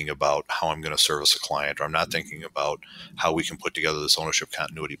not thinking about how I'm going to service a client, or I'm not thinking about how we can put together this ownership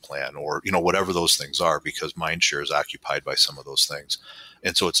continuity plan, or whatever those things are, because mind share is occupied by some of those things.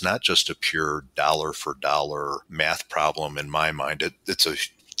 And so it's not just a pure dollar for dollar math problem in my mind.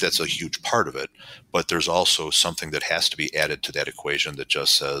 That's a huge part of it, but there's also something that has to be added to that equation that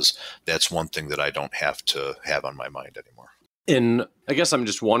just says that's one thing that I don't have to have on my mind anymore. And I guess I'm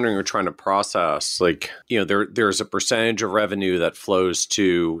just wondering or trying to process, there's a percentage of revenue that flows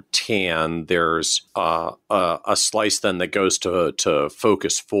to TAN. There's a slice then that goes to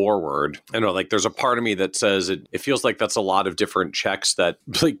focus forward. I know, there's a part of me that says it feels like that's a lot of different checks that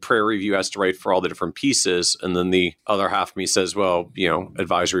Prairie View has to write for all the different pieces. And then the other half of me says, well,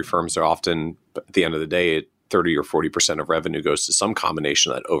 advisory firms are often, at the end of the day, 30 or 40% of revenue goes to some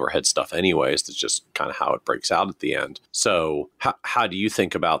combination of that overhead stuff anyways. That's just kind of how it breaks out at the end. So how do you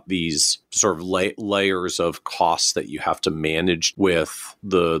think about these sort of layers of costs that you have to manage with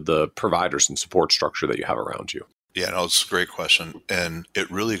the providers and support structure that you have around you? Yeah, no, it's a great question. And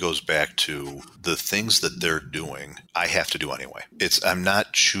it really goes back to the things that they're doing, I have to do anyway. I'm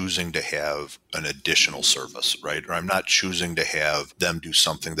not choosing to have an additional service, right? Or I'm not choosing to have them do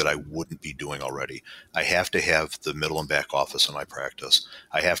something that I wouldn't be doing already. I have to have the middle and back office in my practice.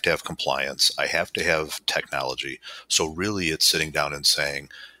 I have to have compliance. I have to have technology. So really it's sitting down and saying,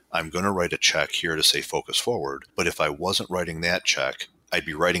 I'm going to write a check here to say focus forward. But if I wasn't writing that check, I'd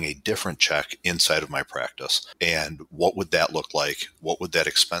be writing a different check inside of my practice. And what would that look like? What would that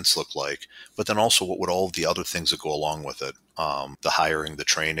expense look like? But then also, what would all of the other things that go along with it? The hiring, the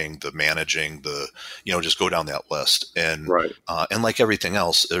training, the managing, just go down that list. And right. And like everything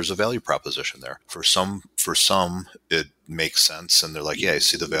else, there's a value proposition there. For some, it makes sense, and they're like, yeah, I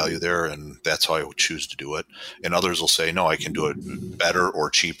see the value there, and that's how I would choose to do it. And others will say, no, I can do it better or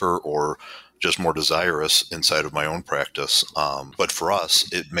cheaper or just more desirous inside of my own practice. But for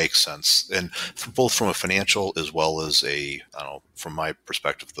us, it makes sense. And both from a financial as well as from my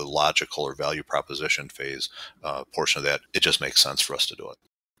perspective, the logical or value proposition phase portion of that, it just makes sense for us to do it.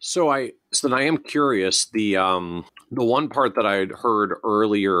 So then I am curious, the one part that I had heard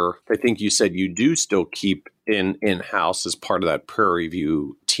earlier, I think you said you do still keep in-house as part of that Prairie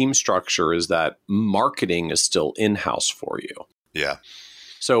View team structure, is that marketing is still in-house for you. Yeah.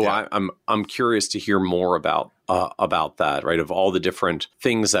 So yeah. I'm curious to hear more about that, right? Of all the different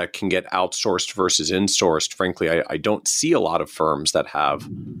things that can get outsourced versus insourced. Frankly, I don't see a lot of firms that have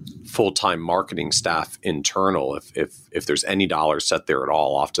full-time marketing staff internal. If there's any dollars set there at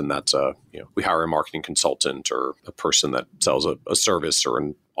all, often that's we hire a marketing consultant or a person that sells a service or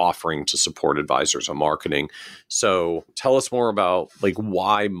an offering to support advisors on marketing. So tell us more about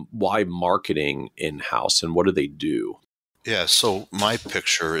why marketing in-house and what do they do? Yeah, so my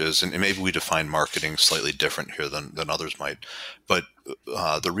picture is, and maybe we define marketing slightly different here than others might, but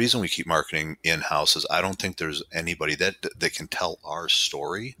the reason we keep marketing in-house is I don't think there's anybody that can tell our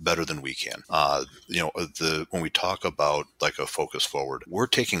story better than we can. When we talk about a focus forward, we're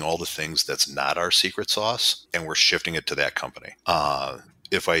taking all the things that's not our secret sauce and we're shifting it to that company.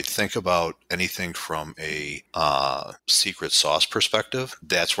 If I think about anything from a secret sauce perspective,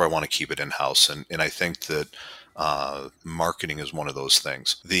 that's where I want to keep it in-house. And I think that marketing is one of those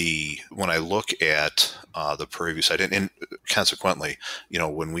things. When I look at the Prairie View side, and consequently,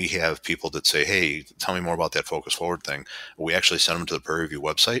 when we have people that say, "Hey, tell me more about that Focus Forward thing," we actually send them to the Prairie View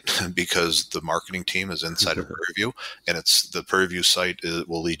website because the marketing team is inside of Prairie View, and it's the Prairie View site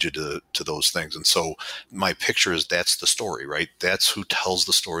will lead you to those things. And so my picture is that's the story, right? That's who tells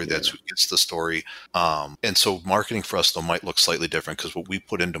the story. That's who gets the story. And so marketing for us though might look slightly different because what we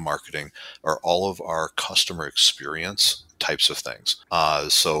put into marketing are all of our customer experience types of things.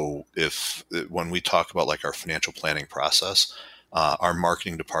 So when we talk about our financial planning process, our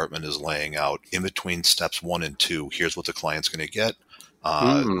marketing department is laying out in between steps 1 and 2, here's what the client's going to get.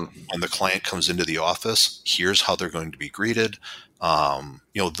 Mm. When the client comes into the office, here's how they're going to be greeted.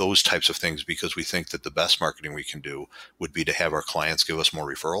 Those types of things, because we think that the best marketing we can do would be to have our clients give us more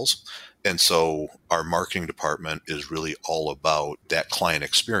referrals. And so our marketing department is really all about that client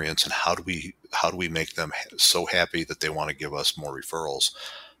experience and how do we make them so happy that they want to give us more referrals,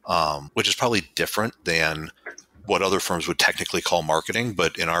 which is probably different than what other firms would technically call marketing.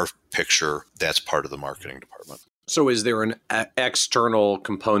 But in our picture, that's part of the marketing department. So is there an external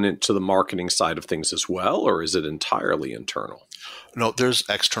component to the marketing side of things as well, or is it entirely internal? No, there's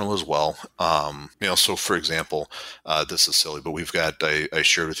external as well. So for example, this is silly, but I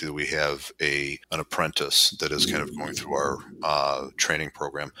shared with you that we have an apprentice that is kind of going through our training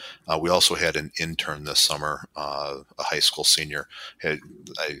program. We also had an intern this summer, a high school senior.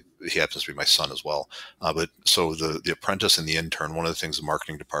 He happens to be my son as well. But so the apprentice and the intern, one of the things the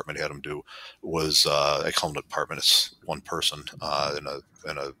marketing department had him do was, I call them a department, it's one person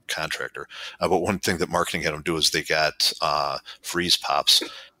and a contractor. But one thing that marketing had them do is they got freeze pops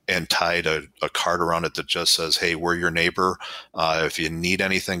and tied a card around it that just says, "Hey, we're your neighbor. If you need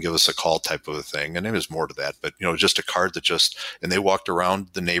anything, give us a call," type of a thing. And there's more to that, but just a card and they walked around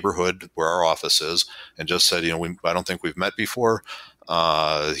the neighborhood where our office is and just said, I don't think we've met before.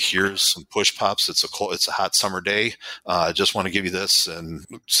 Here's some push pops. It's a hot summer day. Just want to give you this and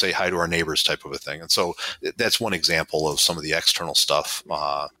say hi to our neighbors, type of a thing. And so that's one example of some of the external stuff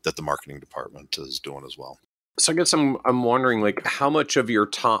that the marketing department is doing as well. So I guess I'm wondering, like, how much of your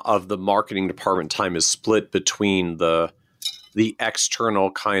of the marketing department time is split between the external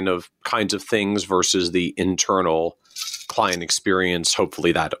kinds of things versus the internal client experience.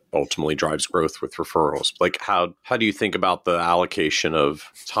 Hopefully that ultimately drives growth with referrals. Like, how do you think about the allocation of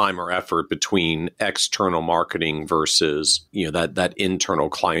time or effort between external marketing versus, that internal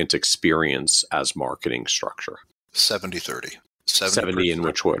client experience as marketing structure? 70-30. 70 in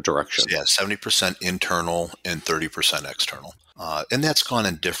which direction? Yeah, 70% internal and 30% external. And that's gone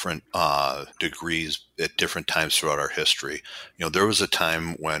in different degrees at different times throughout our history. There was a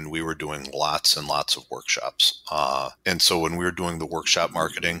time when we were doing lots and lots of workshops. And so when we were doing the workshop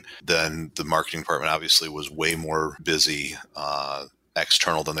marketing, then the marketing department obviously was way more busy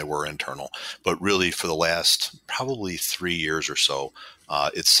external than they were internal. But really for the last probably 3 years or so,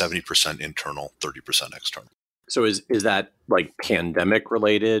 it's 70% internal, 30% external. So is that like pandemic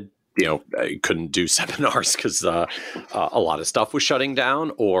related? I couldn't do seminars because a lot of stuff was shutting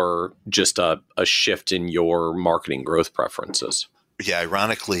down, or just a shift in your marketing growth preferences? Yeah,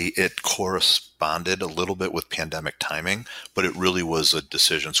 ironically, it corresponded a little bit with pandemic timing, but it really was a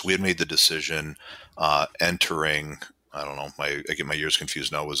decision. So we had made the decision entering, I don't know, I get my years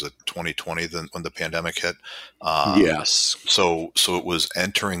confused now. Was it 2020 when the pandemic hit? Yes. So it was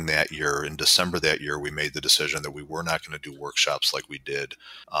entering that year. In December that year, we made the decision that we were not going to do workshops like we did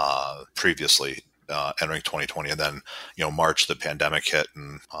previously, entering 2020. And then, March, the pandemic hit,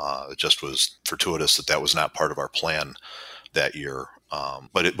 and it just was fortuitous that was not part of our plan that year.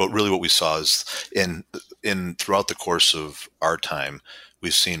 But really what we saw is throughout the course of our time,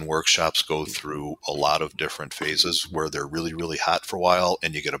 we've seen workshops go through a lot of different phases where they're really, really hot for a while,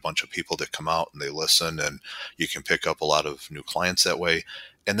 and you get a bunch of people that come out and they listen, and you can pick up a lot of new clients that way.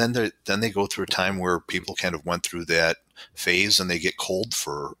 And then they go through a time where people kind of went through that phase and they get cold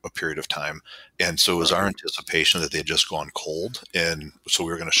for a period of time. And so it was our anticipation that they'd just gone cold, and so we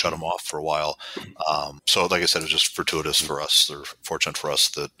were going to shut them off for a while. So like I said, it was just fortuitous for us, or fortunate for us,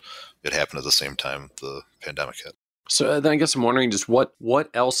 that it happened at the same time the pandemic hit. So then I guess I'm wondering just what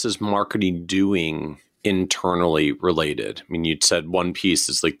else is marketing doing internally related? I mean, you'd said one piece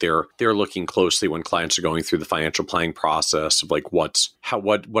is like they're looking closely when clients are going through the financial planning process of like what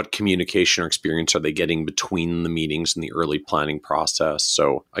communication or experience are they getting between the meetings and the early planning process.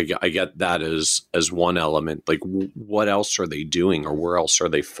 So I get that as one element. Like, what else are they doing, or where else are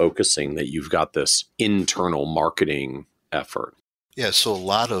they focusing that you've got this internal marketing effort? Yeah, so a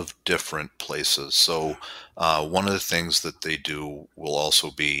lot of different places. So one of the things that they do will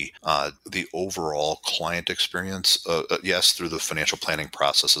also be the overall client experience. Yes, through the financial planning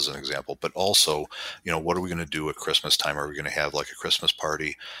process as an example, but also, what are we going to do at Christmas time? Are we going to have like a Christmas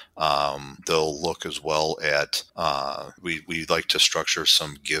party? They'll look as well at, we like to structure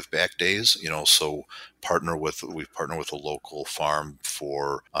some give back days, so we've partnered with a local farm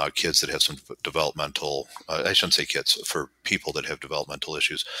for kids that have some developmental, I shouldn't say kids, for people that have developmental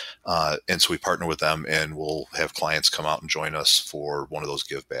issues. And so we partner with them, and we'll have clients come out and join us for one of those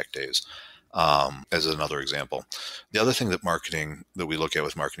give back days. As another example. The other thing that we look at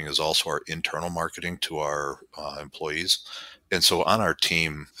with marketing is also our internal marketing to our employees. And so on our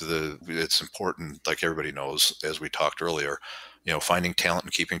team, it's important, like everybody knows, as we talked earlier, Finding talent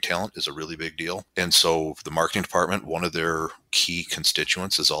and keeping talent is a really big deal. And so the marketing department, one of their key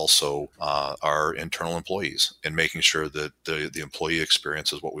constituents is also our internal employees, and making sure that the employee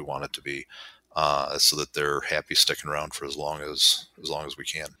experience is what we want it to be, so that they're happy sticking around for as long as we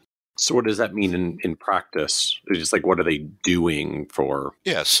can. So what does that mean in practice? Just like, what are they doing for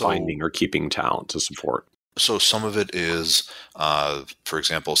finding or keeping talent to support? So some of it is, for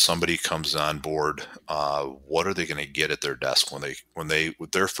example, somebody comes on board. What are they going to get at their desk when they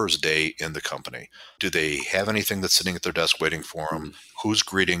with their first day in the company? Do they have anything that's sitting at their desk waiting for them? Who's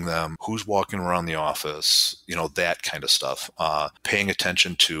greeting them? Who's walking around the office? That kind of stuff. Paying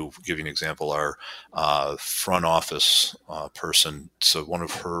attention to, give you an example, our front office person. So one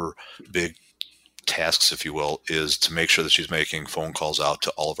of her big tasks, if you will, is to make sure that she's making phone calls out to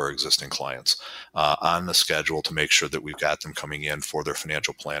all of our existing clients on the schedule to make sure that we've got them coming in for their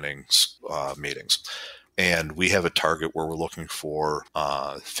financial planning meetings. And we have a target where we're looking for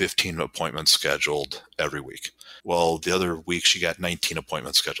 15 appointments scheduled every week. Well, the other week she got 19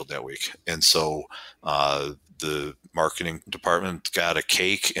 appointments scheduled that week. And so the marketing department got a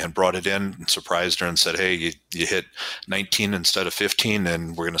cake and brought it in and surprised her and said, hey, you hit 19 instead of 15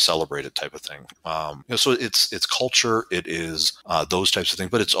 and we're going to celebrate it, type of thing. So it's culture, it is those types of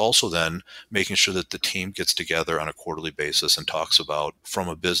things, but it's also then making sure that the team gets together on a quarterly basis and talks about, from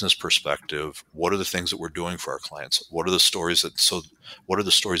a business perspective, what are the things that we're doing for our clients? What are the stories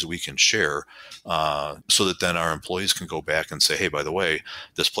that we can share, so that then our employees can go back and say, hey, by the way,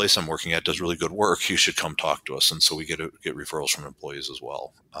 this place I'm working at does really good work. You should come talk to us. And so we get referrals from employees as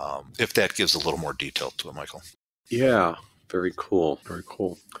well. If that gives a little more detail to it, Michael. Yeah. Very cool. Very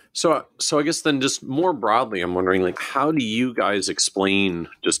cool. So I guess then, just more broadly, I'm wondering, like, how do you guys explain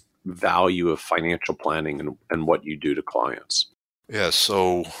just value of financial planning and what you do to clients? Yeah.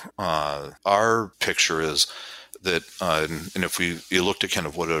 So our picture is that, and if you looked at kind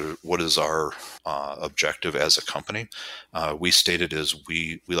of what is our objective as a company, we stated is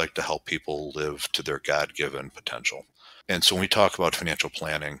we like to help people live to their God-given potential. And so when we talk about financial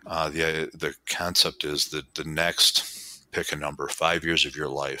planning, the concept is that the next, pick a number, 5 years of your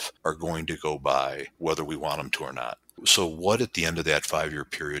life are going to go by whether we want them to or not. So what at the end of that 5-year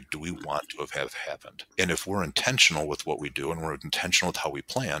period do we want to have happened? And if we're intentional with what we do and we're intentional with how we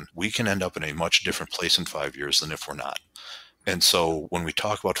plan, we can end up in a much different place in 5 years than if we're not. And so when we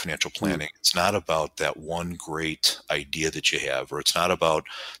talk about financial planning, it's not about that one great idea that you have, or it's not about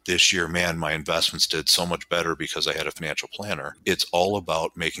this year, man, my investments did so much better because I had a financial planner. It's all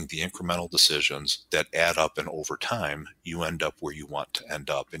about making the incremental decisions that add up, and over time, you end up where you want to end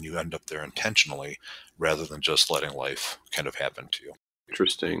up, and you end up there intentionally rather than just letting life kind of happen to you.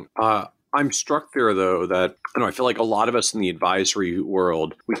 Interesting. I'm struck there, though, that I feel like a lot of us in the advisory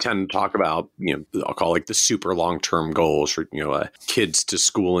world, we tend to talk about, I'll call like the super long-term goals for, kids to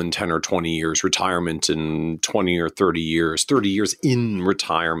school in 10 or 20 years, retirement in 20 or 30 years, 30 years in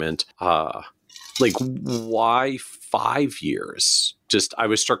retirement. Like, why 5 years? Just, I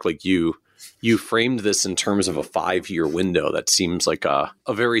was struck, like, you framed this in terms of a 5-year window. That seems like a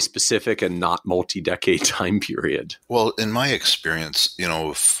very specific and not multi-decade time period. Well, in my experience,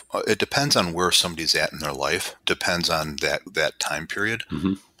 it depends on where somebody's at in their life, depends on that time period.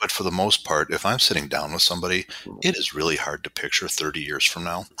 Mm-hmm. But for the most part, if I'm sitting down with somebody, it is really hard to picture 30 years from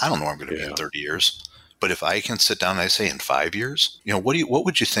now. I don't know where I'm going to be in 30 years. But if I can sit down and I say in 5 years, what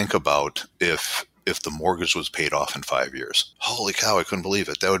would you think about if the mortgage was paid off in 5 years? Holy cow, I couldn't believe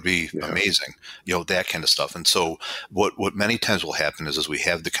it. That would be amazing. That kind of stuff. And so what many times will happen is, as we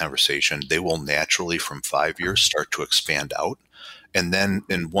have the conversation, they will naturally from 5 years start to expand out.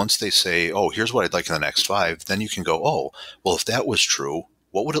 And once they say, oh, here's what I'd like in the next 5, then you can go, oh, well, if that was true,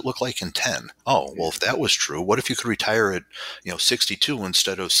 what would it look like in 10? Oh, well, if that was true, what if you could retire at, 62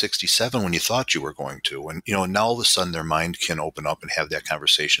 instead of 67 when you thought you were going to? And, now all of a sudden their mind can open up and have that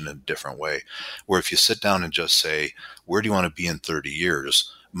conversation in a different way. Where if you sit down and just say, where do you want to be in 30 years?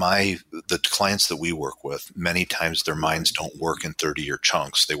 The clients that we work with, many times their minds don't work in 30-year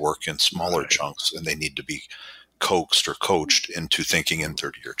chunks. They work in smaller chunks, and they need to be coaxed or coached into thinking in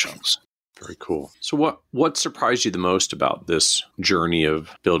 30-year chunks. Very cool. So what surprised you the most about this journey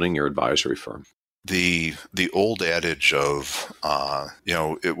of building your advisory firm? The old adage of,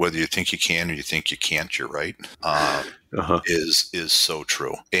 whether you think you can or you think you can't, you're right, is so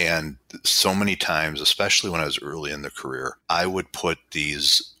true. And so many times, especially when I was early in the career, I would put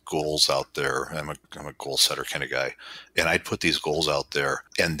these goals out there. I'm a goal setter kind of guy. And I'd put these goals out there,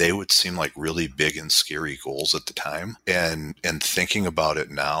 and they would seem like really big and scary goals at the time. And thinking about it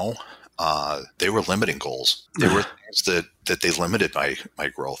now, they were limiting goals. They were things that they limited my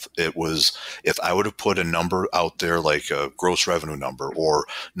growth. It was, if I would have put a number out there, like a gross revenue number or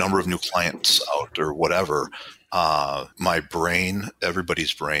number of new clients out or whatever, my brain,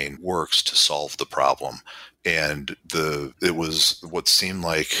 everybody's brain works to solve the problem. And it was what seemed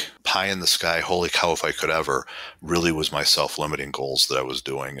like pie in the sky, holy cow, if I could ever, really was my self-limiting goals that I was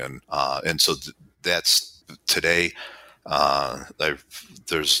doing. And so that's today.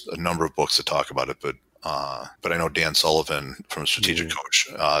 There's a number of books that talk about it, but I know Dan Sullivan from Strategic Coach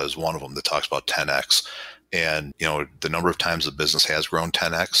is one of them that talks about 10x. And, the number of times the business has grown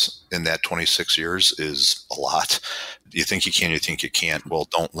 10x in that 26 years is a lot. You think you can, you think you can't. Well,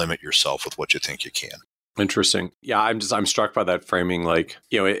 don't limit yourself with what you think you can. Interesting. Yeah, I'm struck by that framing. Like,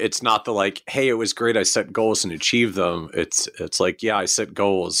 it's not the like, hey, it was great, I set goals and achieved them. It's like, yeah, I set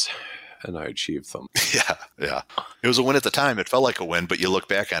goals and I achieved them. Yeah. It was a win at the time. It felt like a win, but you look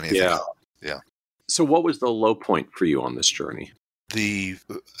back on it and you think, yeah. So what was the low point for you on this journey? I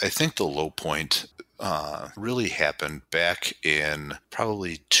think the low point really happened back in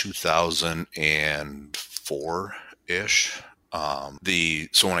probably 2004-ish.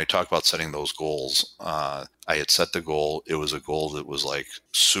 So when I talk about setting those goals, I had set the goal. It was a goal that was like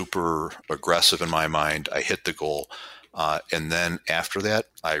super aggressive in my mind. I hit the goal. And then after that,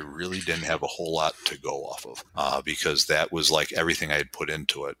 I really didn't have a whole lot to go off of, because that was like everything I had put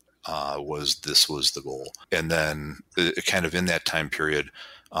into it, was the goal. And then kind of in that time period,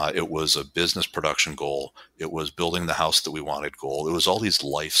 it was a business production goal. It was building the house that we wanted goal. It was all these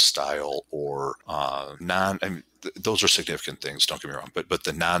lifestyle or those are significant things, don't get me wrong, but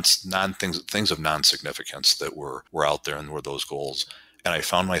the non things of non-significance that were out there and were those goals. And I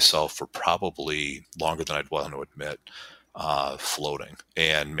found myself for probably longer than I'd want to admit, floating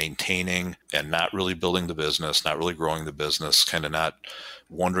and maintaining and not really building the business, not really growing the business, kind of not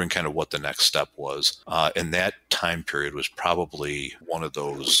wondering kind of what the next step was. And that time period was probably one of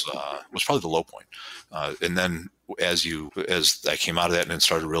those, was probably the low point. And then as I came out of that and then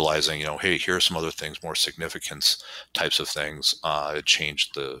started realizing, hey, here are some other things, more significance types of things, it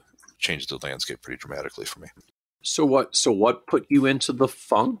changed the landscape pretty dramatically for me. So what put you into the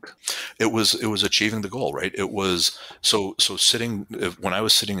funk? It was achieving the goal, right? It was so when I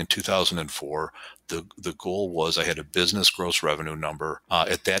was sitting in 2004, the goal was I had a business gross revenue number.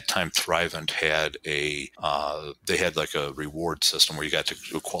 At that time, Thrivent had they had like a reward system where you got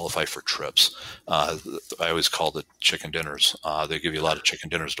to qualify for trips. I always called it chicken dinners. They give you a lot of chicken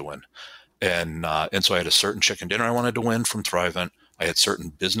dinners to win. And so I had a certain chicken dinner I wanted to win from Thrivent. I had certain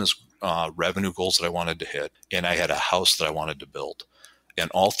business revenue goals that I wanted to hit, and I had a house that I wanted to build.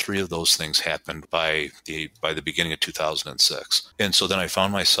 And all three of those things happened by the beginning of 2006. And so then I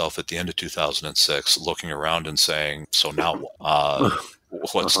found myself at the end of 2006 looking around and saying, so now what?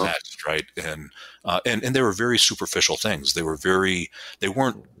 What's next, right? And they were very superficial things. They weren't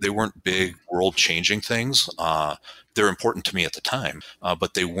big world changing things. They're important to me at the time,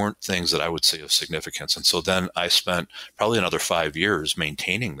 but they weren't things that I would say of significance. And so then I spent probably another 5 years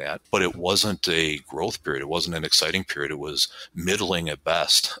maintaining that, but it wasn't a growth period. It wasn't an exciting period. It was middling at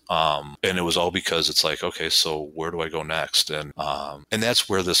best. And it was all because it's like, okay, so where do I go next? And that's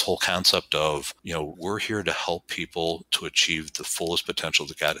where this whole concept of, we're here to help people to achieve the fullest potential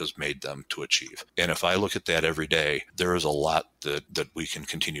that God has made them to achieve. And if I look at that every day, there is a lot that we can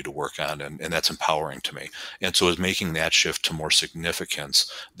continue to work on, and that's empowering to me. And so it's making that shift to more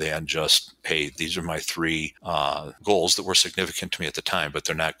significance than just, hey, these are my three goals that were significant to me at the time, but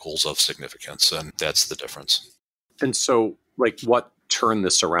they're not goals of significance. And that's the difference. And so, like, what turned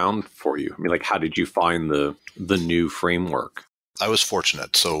this around for you? I mean, like, how did you find the new framework? I was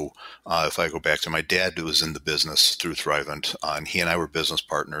fortunate. So if I go back to my dad, who was in the business through Thrivent, and he and I were business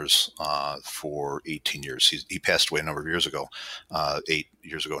partners for 18 years. He passed away a number of years ago, 8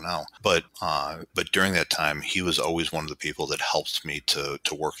 years ago now. But during that time, he was always one of the people that helped me to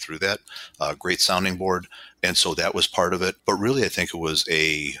work through that. Great sounding board. And so that was part of it. But really, I think it was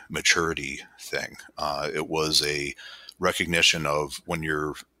a maturity thing. It was a recognition of when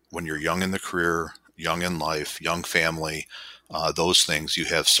you're young in the career, young in life, young family, those things, you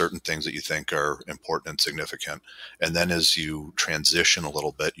have certain things that you think are important and significant. And then as you transition a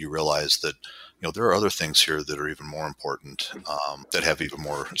little bit, you realize that, there are other things here that are even more important, that have even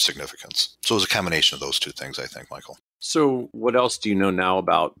more significance. So it was a combination of those two things, I think, Michael. So what else do you know now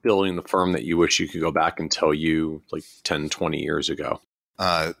about building the firm that you wish you could go back and tell you like 10, 20 years ago?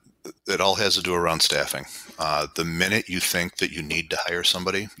 It all has to do around staffing. The minute you think that you need to hire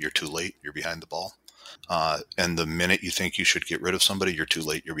somebody, you're too late. You're behind the ball. And the minute you think you should get rid of somebody, you're too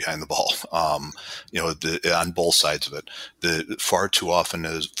late. You're behind the ball. On both sides of it, far too often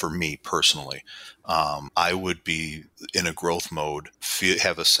is, for me personally, I would be in a growth mode,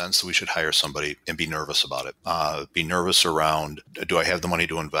 have a sense that we should hire somebody and be nervous about it. Be nervous around, do I have the money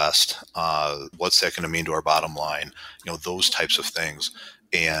to invest? What's that going to mean to our bottom line? Those types of things.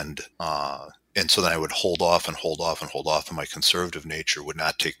 And so then I would hold off, and my conservative nature would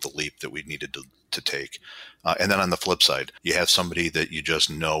not take the leap that we needed to take. And then on the flip side, you have somebody that you just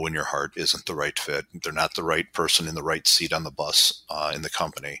know in your heart isn't the right fit. They're not the right person in the right seat on the bus in the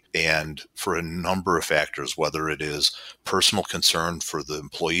company. And for a number of factors, whether it is personal concern for the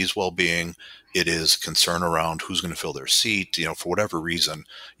employee's well-being, it is concern around who's going to fill their seat, for whatever reason,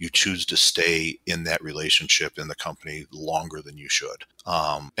 you choose to stay in that relationship in the company longer than you should.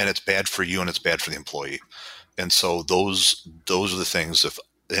 And it's bad for you and it's bad for the employee. And so those are the things,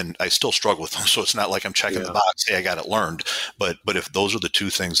 and I still struggle with them. So it's not like I'm checking the box, hey, I got it learned. But if those are the two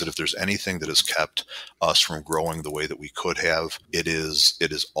things, that if there's anything that has kept us from growing the way that we could have, it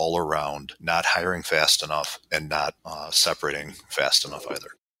is all around not hiring fast enough and not separating fast enough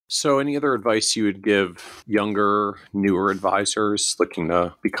either. So any other advice you would give younger, newer advisors looking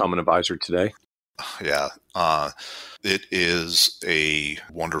to become an advisor today? Yeah, it is a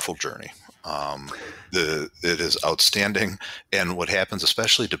wonderful journey. It is outstanding. And what happens,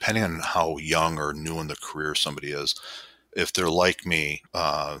 especially depending on how young or new in the career somebody is, if they're like me,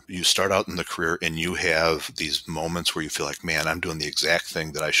 you start out in the career and you have these moments where you feel like, man, I'm doing the exact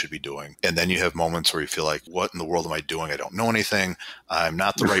thing that I should be doing. And then you have moments where you feel like, what in the world am I doing? I don't know anything. I'm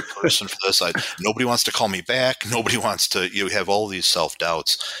not the right person for this. Nobody wants to call me back. Nobody wants to, you have all these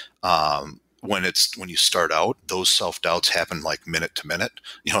self-doubts. When you start out, those self-doubts happen like minute to minute.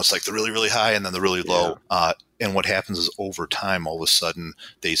 It's like the really, really high and then the really low. And what happens is over time, all of a sudden,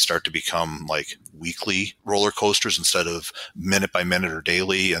 they start to become like weekly roller coasters instead of minute by minute or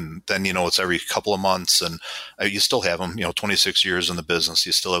daily. And then, it's every couple of months. And you still have them, 26 years in the business.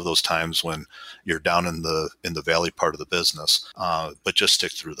 You still have those times when you're down in the valley part of the business. But just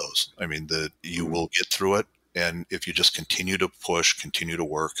stick through those. I mean, you will get through it. And if you just continue to push, continue to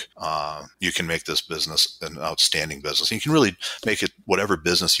work, you can make this business an outstanding business. And you can really make it whatever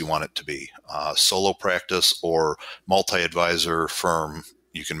business you want it to be. Solo practice or multi-advisor firm,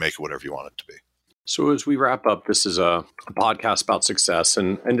 you can make it whatever you want it to be. So as we wrap up, this is a podcast about success.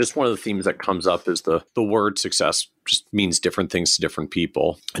 And just one of the themes that comes up is the word success just means different things to different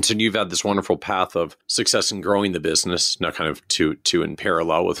people. And so you've had this wonderful path of success in growing the business, now kind of two in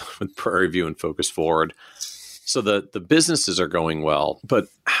parallel with Prairie View and Focus Forward. So the businesses are going well, but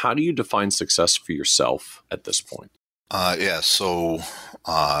how do you define success for yourself at this point? So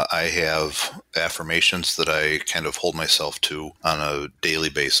I have affirmations that I kind of hold myself to on a daily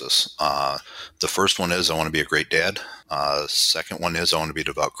basis. The first one is I want to be a great dad. Second one is I want to be a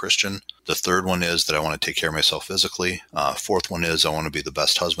devout Christian. The third one is that I want to take care of myself physically. Fourth one is I want to be the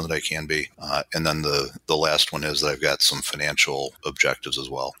best husband that I can be. And then the last one is that I've got some financial objectives as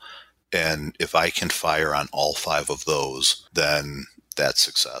well. And if I can fire on all five of those, then that's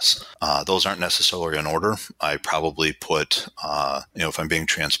success. Those aren't necessarily in order. I probably put, if I'm being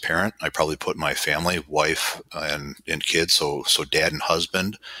transparent, I probably put my family, wife and kids. So dad and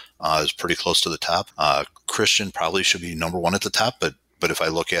husband is pretty close to the top. Christian probably should be number one at the top, but if I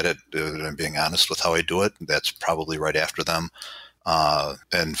look at it, and I'm being honest with how I do it, that's probably right after them.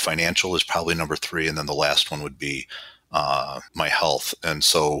 And financial is probably number three. And then the last one would be my health. And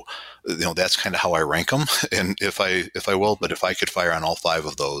so, that's kind of how I rank them. And if I could fire on all five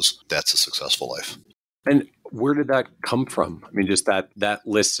of those, that's a successful life. And where did that come from? I mean, just that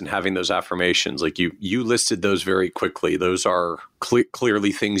list and having those affirmations, like you listed those very quickly. Those are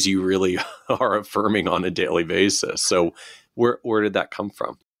clearly things you really are affirming on a daily basis. So where did that come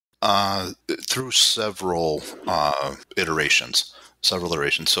from? Through several iterations. So,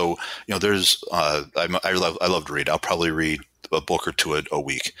 there's, I love to read. I'll probably read a book or two a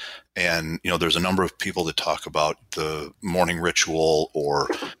week. And, there's a number of people that talk about the morning ritual or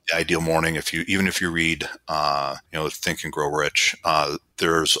the ideal morning. Even if you read, Think and Grow Rich,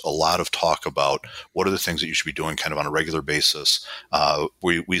 there's a lot of talk about what are the things that you should be doing kind of on a regular basis.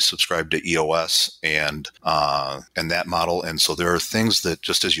 We subscribe to EOS and that model. And so there are things that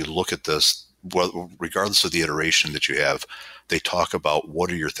just as you look at this, regardless of the iteration that you have, they talk about what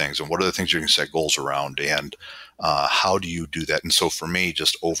are your things and what are the things you can set goals around and how do you do that? And so for me,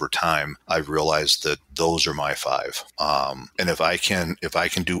 just over time, I've realized that those are my five. And if I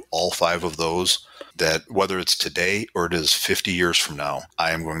can do all five of those, that whether it's today or it is 50 years from now,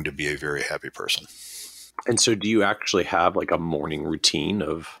 I am going to be a very happy person. And so do you actually have like a morning routine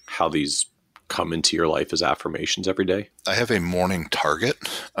of how these come into your life as affirmations every day? I have a morning target.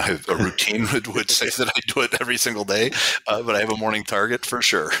 I have a routine would say that I do it every single day, but I have a morning target for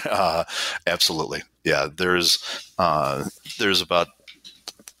sure. Absolutely. Yeah. There's about,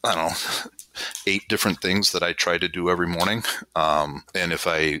 I don't know, 8 different things that I try to do every morning. And if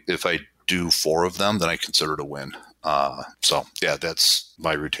I do 4 of them, then I consider it a win. So yeah, that's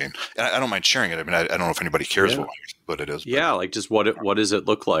my routine. And I don't mind sharing it. I mean, I don't know if anybody cares what it is. Yeah. Like just what does it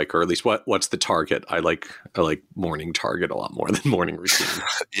look like? Or at least what's the target? I like morning target a lot more than morning routine.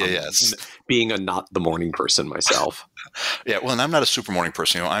 Yes. Being a not the morning person myself. Yeah. Well, and I'm not a super morning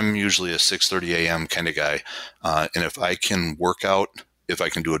person. I'm usually a 6:30 a.m. kind of guy. And if I can work out, if I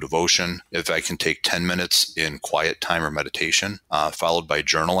can do a devotion, if I can take 10 minutes in quiet time or meditation, followed by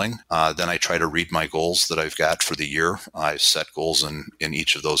journaling, then I try to read my goals that I've got for the year. I set goals in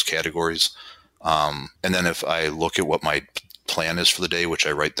each of those categories. And then if I look at what my plan is for the day, which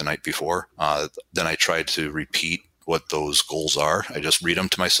I write the night before, then I try to repeat what those goals are. I just read them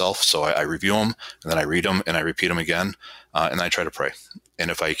to myself. So I review them, and then I read them, and I repeat them again, and I try to pray. And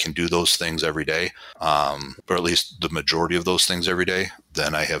if I can do those things every day, or at least the majority of those things every day,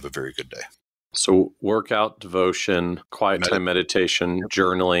 then I have a very good day. So workout, devotion, quiet time meditation,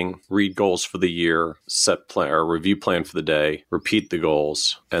 journaling, read goals for the year, set plan or review plan for the day, repeat the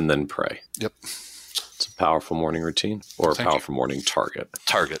goals, and then pray. Yep. It's a powerful morning routine or a powerful morning target.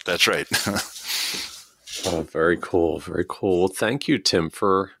 Target, that's right. Oh, very cool. Very cool. Well, thank you, Tim,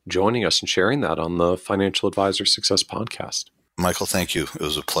 for joining us and sharing that on the Financial Advisor Success Podcast. Michael, thank you. It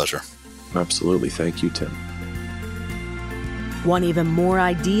was a pleasure. Absolutely. Thank you, Tim. Want even more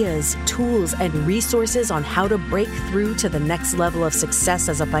ideas, tools, and resources on how to break through to the next level of success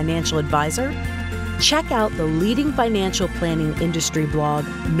as a financial advisor? Check out the leading financial planning industry blog,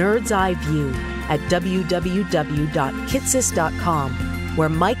 Nerd's Eye View, at www.kitsis.com, where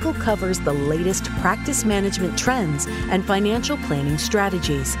Michael covers the latest practice management trends and financial planning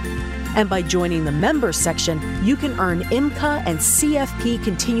strategies. And by joining the members section, you can earn IMCA and CFP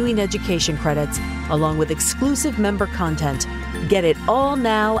continuing education credits, along with exclusive member content. Get it all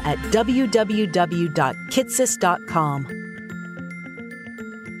now at www.kitsis.com.